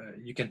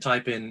you can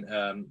type in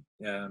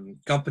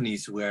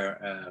companies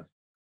where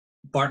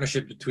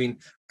partnership between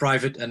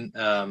private and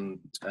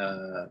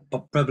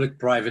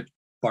public-private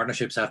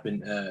partnerships have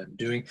been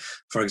doing.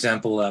 For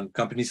example,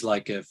 companies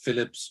like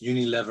Philips,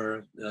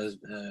 Unilever,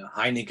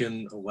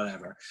 Heineken, or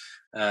whatever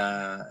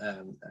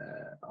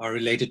are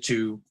related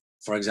to,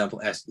 for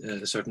example, a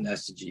certain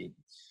SDG.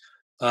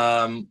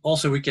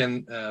 Also, we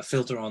can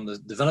filter on the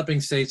developing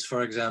states,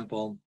 for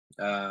example,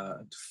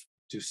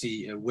 to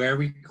see where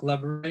we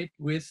collaborate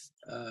with,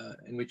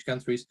 in which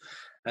countries,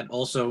 and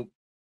also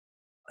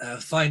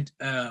find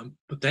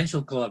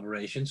potential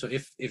collaboration. So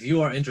if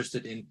you are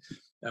interested in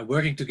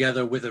working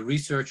together with a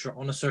researcher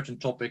on a certain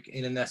topic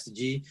in an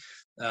SDG,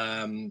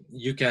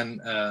 you can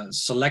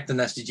select an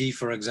SDG,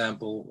 for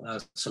example,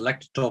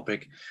 select a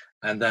topic,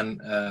 and then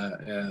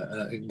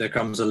there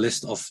comes a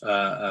list of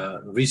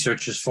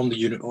researchers from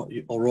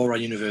the Aurora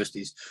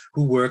universities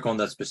who work on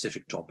that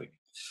specific topic.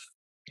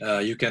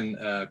 You can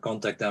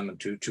contact them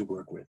to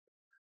work with.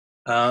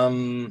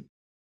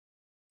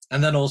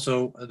 And then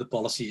also the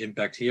policy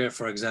impact here.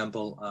 For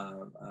example,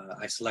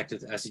 I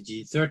selected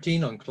SDG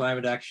 13 on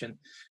climate action.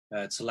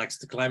 It selects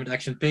the climate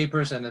action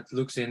papers, and it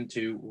looks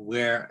into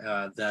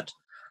where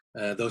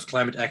those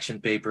climate action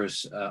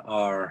papers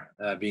are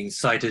being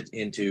cited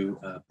into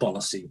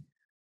policy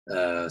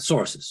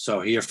sources.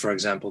 So here, for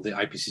example, the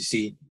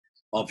IPCC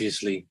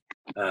obviously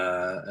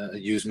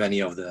use many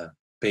of the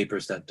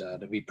papers that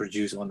we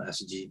produce on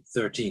SDG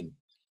 13,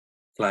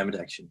 climate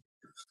action.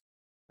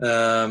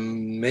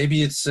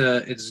 Maybe it's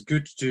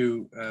good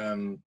to,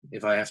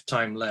 if I have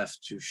time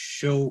left, to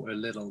show a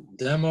little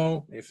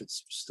demo, if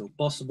it's still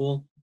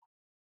possible.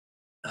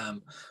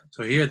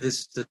 So here, this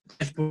is the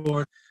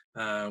dashboard.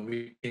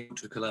 We go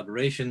to the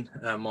collaboration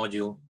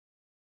module.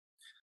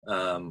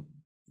 And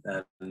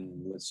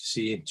let's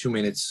see, 2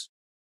 minutes.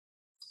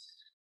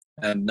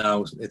 And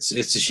now it's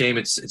a shame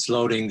it's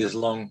loading this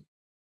long,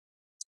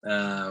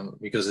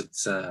 because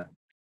it's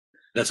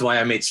that's why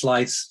I made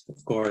slides,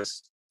 of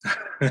course.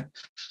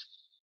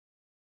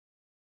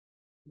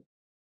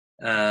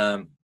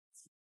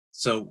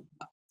 So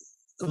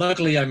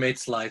luckily I made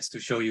slides to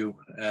show you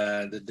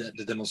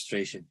the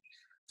demonstration.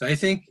 So I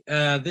think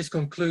this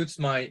concludes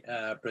my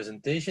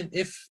presentation.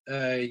 If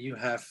you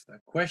have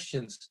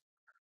questions,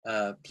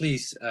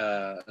 please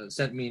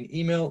send me an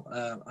email.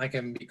 I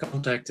can be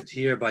contacted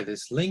here by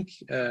this link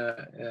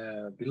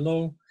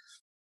below.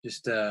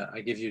 Just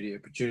I give you the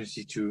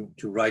opportunity to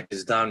write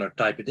this down or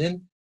type it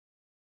in.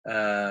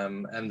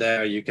 And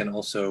there you can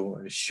also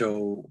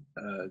show,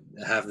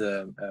 have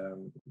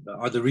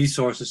the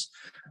resources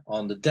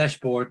on the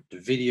dashboard, the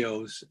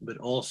videos, but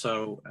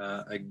also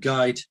a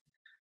guide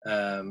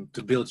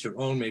to build your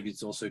own, maybe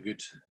it's also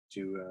good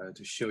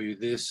to show you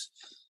this.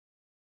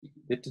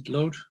 Did it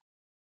load?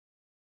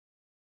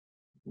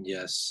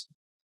 Yes.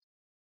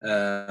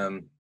 So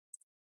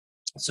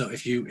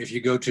if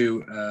you go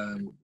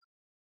to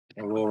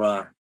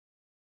Aurora,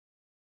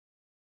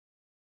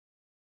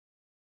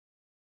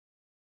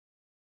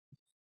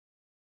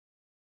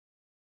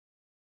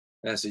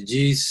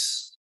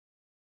 SDGs.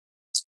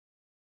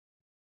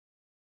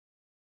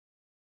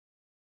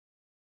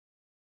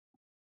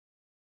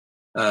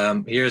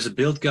 Here's a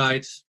build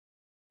guide.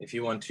 If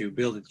you want to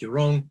build it your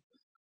own,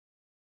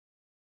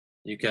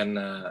 you can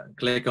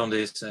click on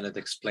this and it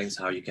explains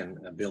how you can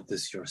build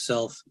this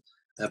yourself,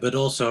 but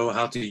also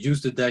how to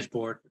use the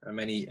dashboard. There are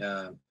many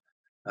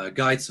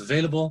guides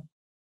available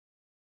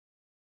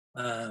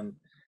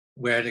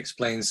where it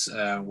explains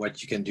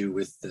what you can do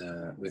with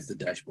the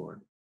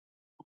dashboard.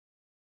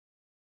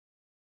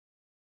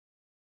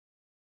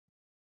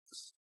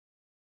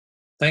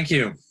 Thank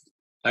you.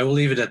 I will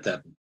leave it at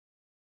that.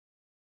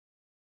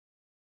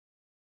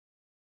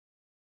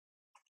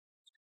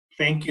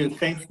 Thank you.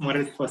 Thanks,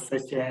 Maurice, for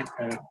such a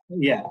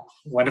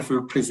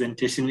wonderful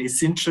presentation.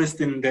 It's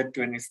interesting that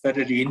when you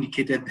started, you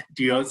indicated that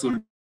yours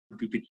will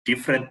be a bit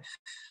different.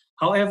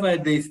 However,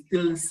 there's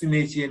still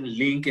synergy and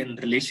link in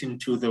relation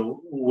to the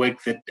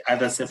work that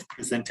others have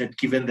presented,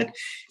 given that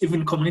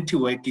even community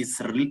work is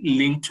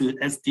linked to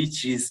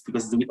SDGs,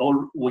 because we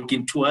all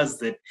working towards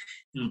that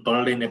in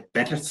building a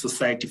better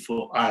society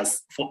for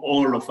us, for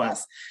all of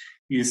us.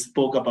 You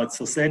spoke about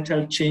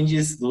societal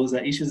changes. Those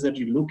are issues that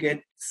you look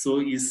at.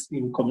 So is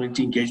in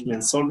community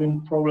engagement,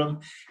 solving problem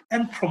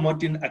and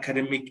promoting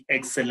academic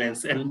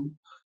excellence. And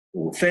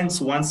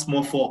thanks once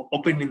more for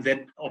opening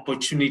that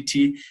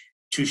opportunity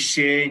to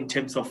share in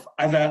terms of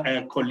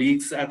other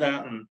colleagues,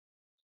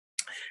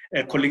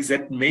 colleagues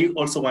that may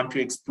also want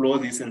to explore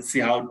this and see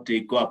how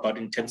they go about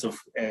in terms of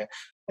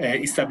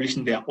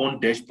establishing their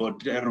own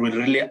dashboard. We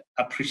really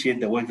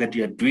appreciate the work that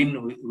you are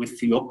doing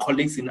with your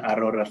colleagues in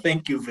Aurora.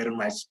 Thank you very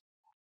much.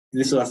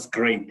 This was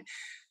great.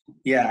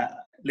 Yeah,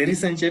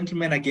 ladies and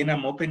gentlemen, again,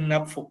 I'm opening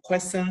up for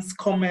questions,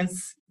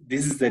 comments.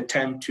 This is the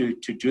time to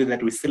do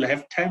that. We still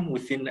have time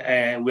within,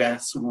 we are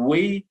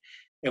way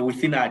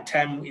within our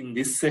time in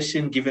this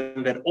session,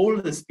 given that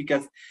all the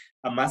speakers,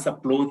 I must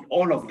applaud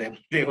all of them.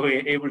 They were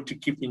able to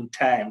keep in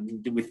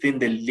time within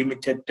the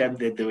limited time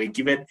that they were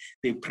given.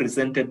 They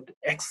presented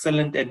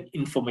excellent and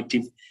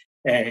informative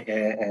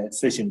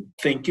session.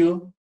 Thank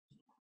you.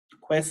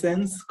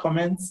 Questions,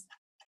 comments?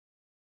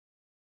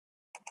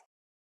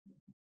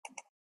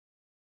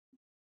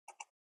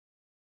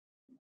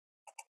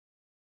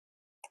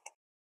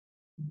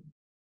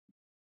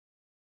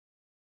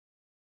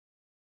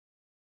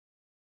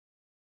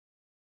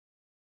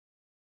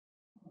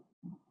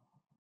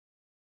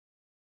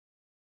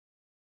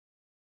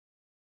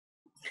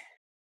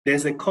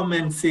 There's a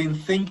comment saying,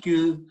 thank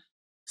you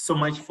so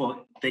much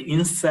for the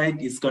insight.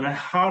 It's going to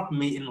help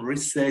me in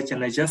research.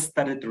 And I just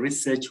started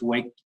research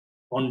work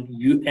on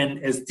UN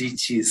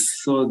SDGs.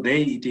 So there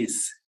it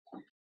is.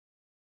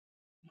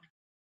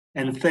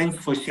 And thanks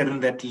for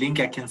sharing that link.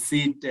 I can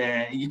see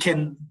it. You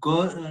can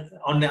go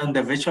on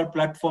the virtual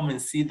platform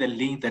and see the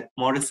link that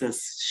Maurice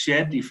has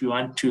shared if you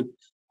want to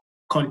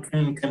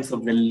continue in terms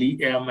of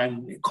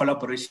the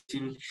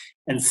collaboration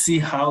and see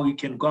how you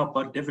can go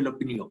about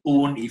developing your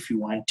own if you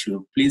want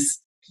to.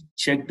 Please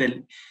check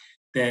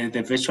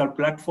the virtual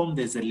platform.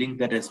 There's a link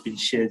that has been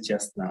shared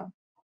just now.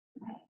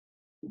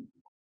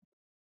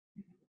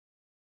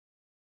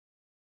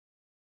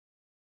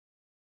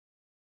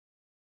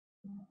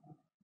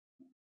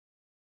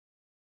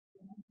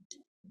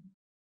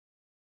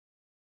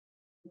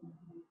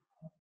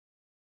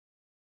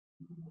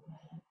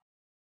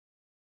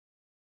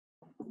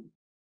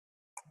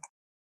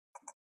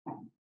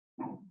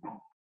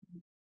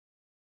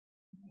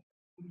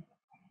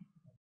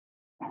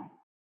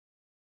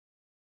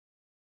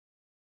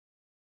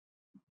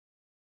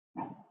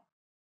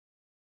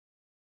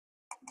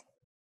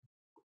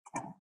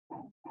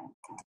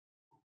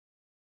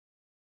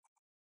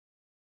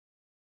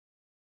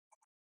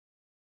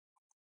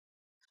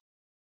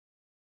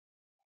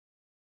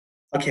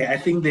 Okay, I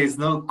think there's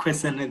no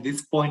question at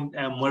this point,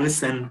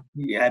 Maurice, and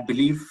I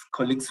believe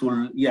colleagues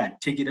will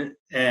take it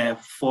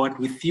forward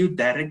with you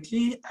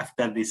directly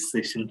after this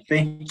session.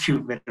 Thank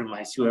you very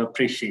much. We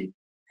appreciate it.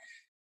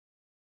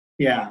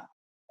 Yeah,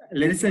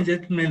 ladies and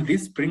gentlemen,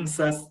 this brings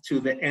us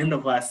to the end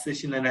of our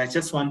session, and I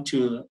just want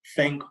to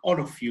thank all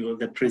of you,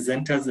 the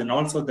presenters and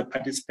also the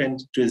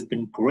participants. It has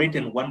been great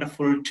and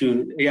wonderful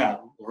to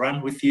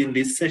run with you in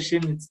this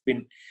session. It's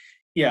been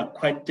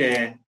quite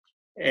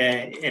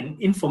an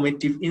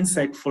informative,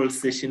 insightful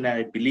session.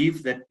 I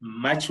believe that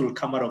much will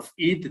come out of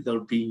it.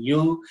 There'll be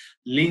new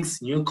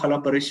links, new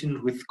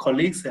collaboration with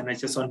colleagues, and I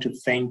just want to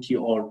thank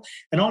you all.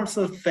 And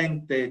also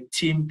thank the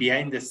team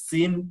behind the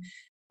scene,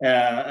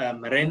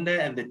 Rene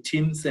and the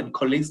teams and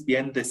colleagues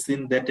behind the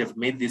scene that have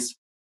made this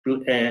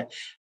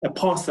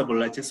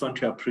possible. I just want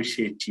to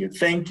appreciate you.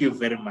 Thank you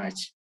very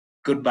much.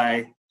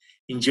 Goodbye.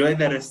 Enjoy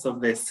the rest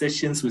of the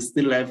sessions. We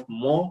still have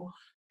more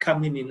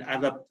coming in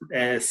other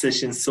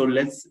sessions. So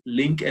let's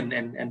link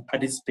and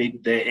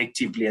participate there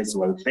actively as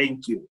well.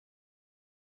 Thank you.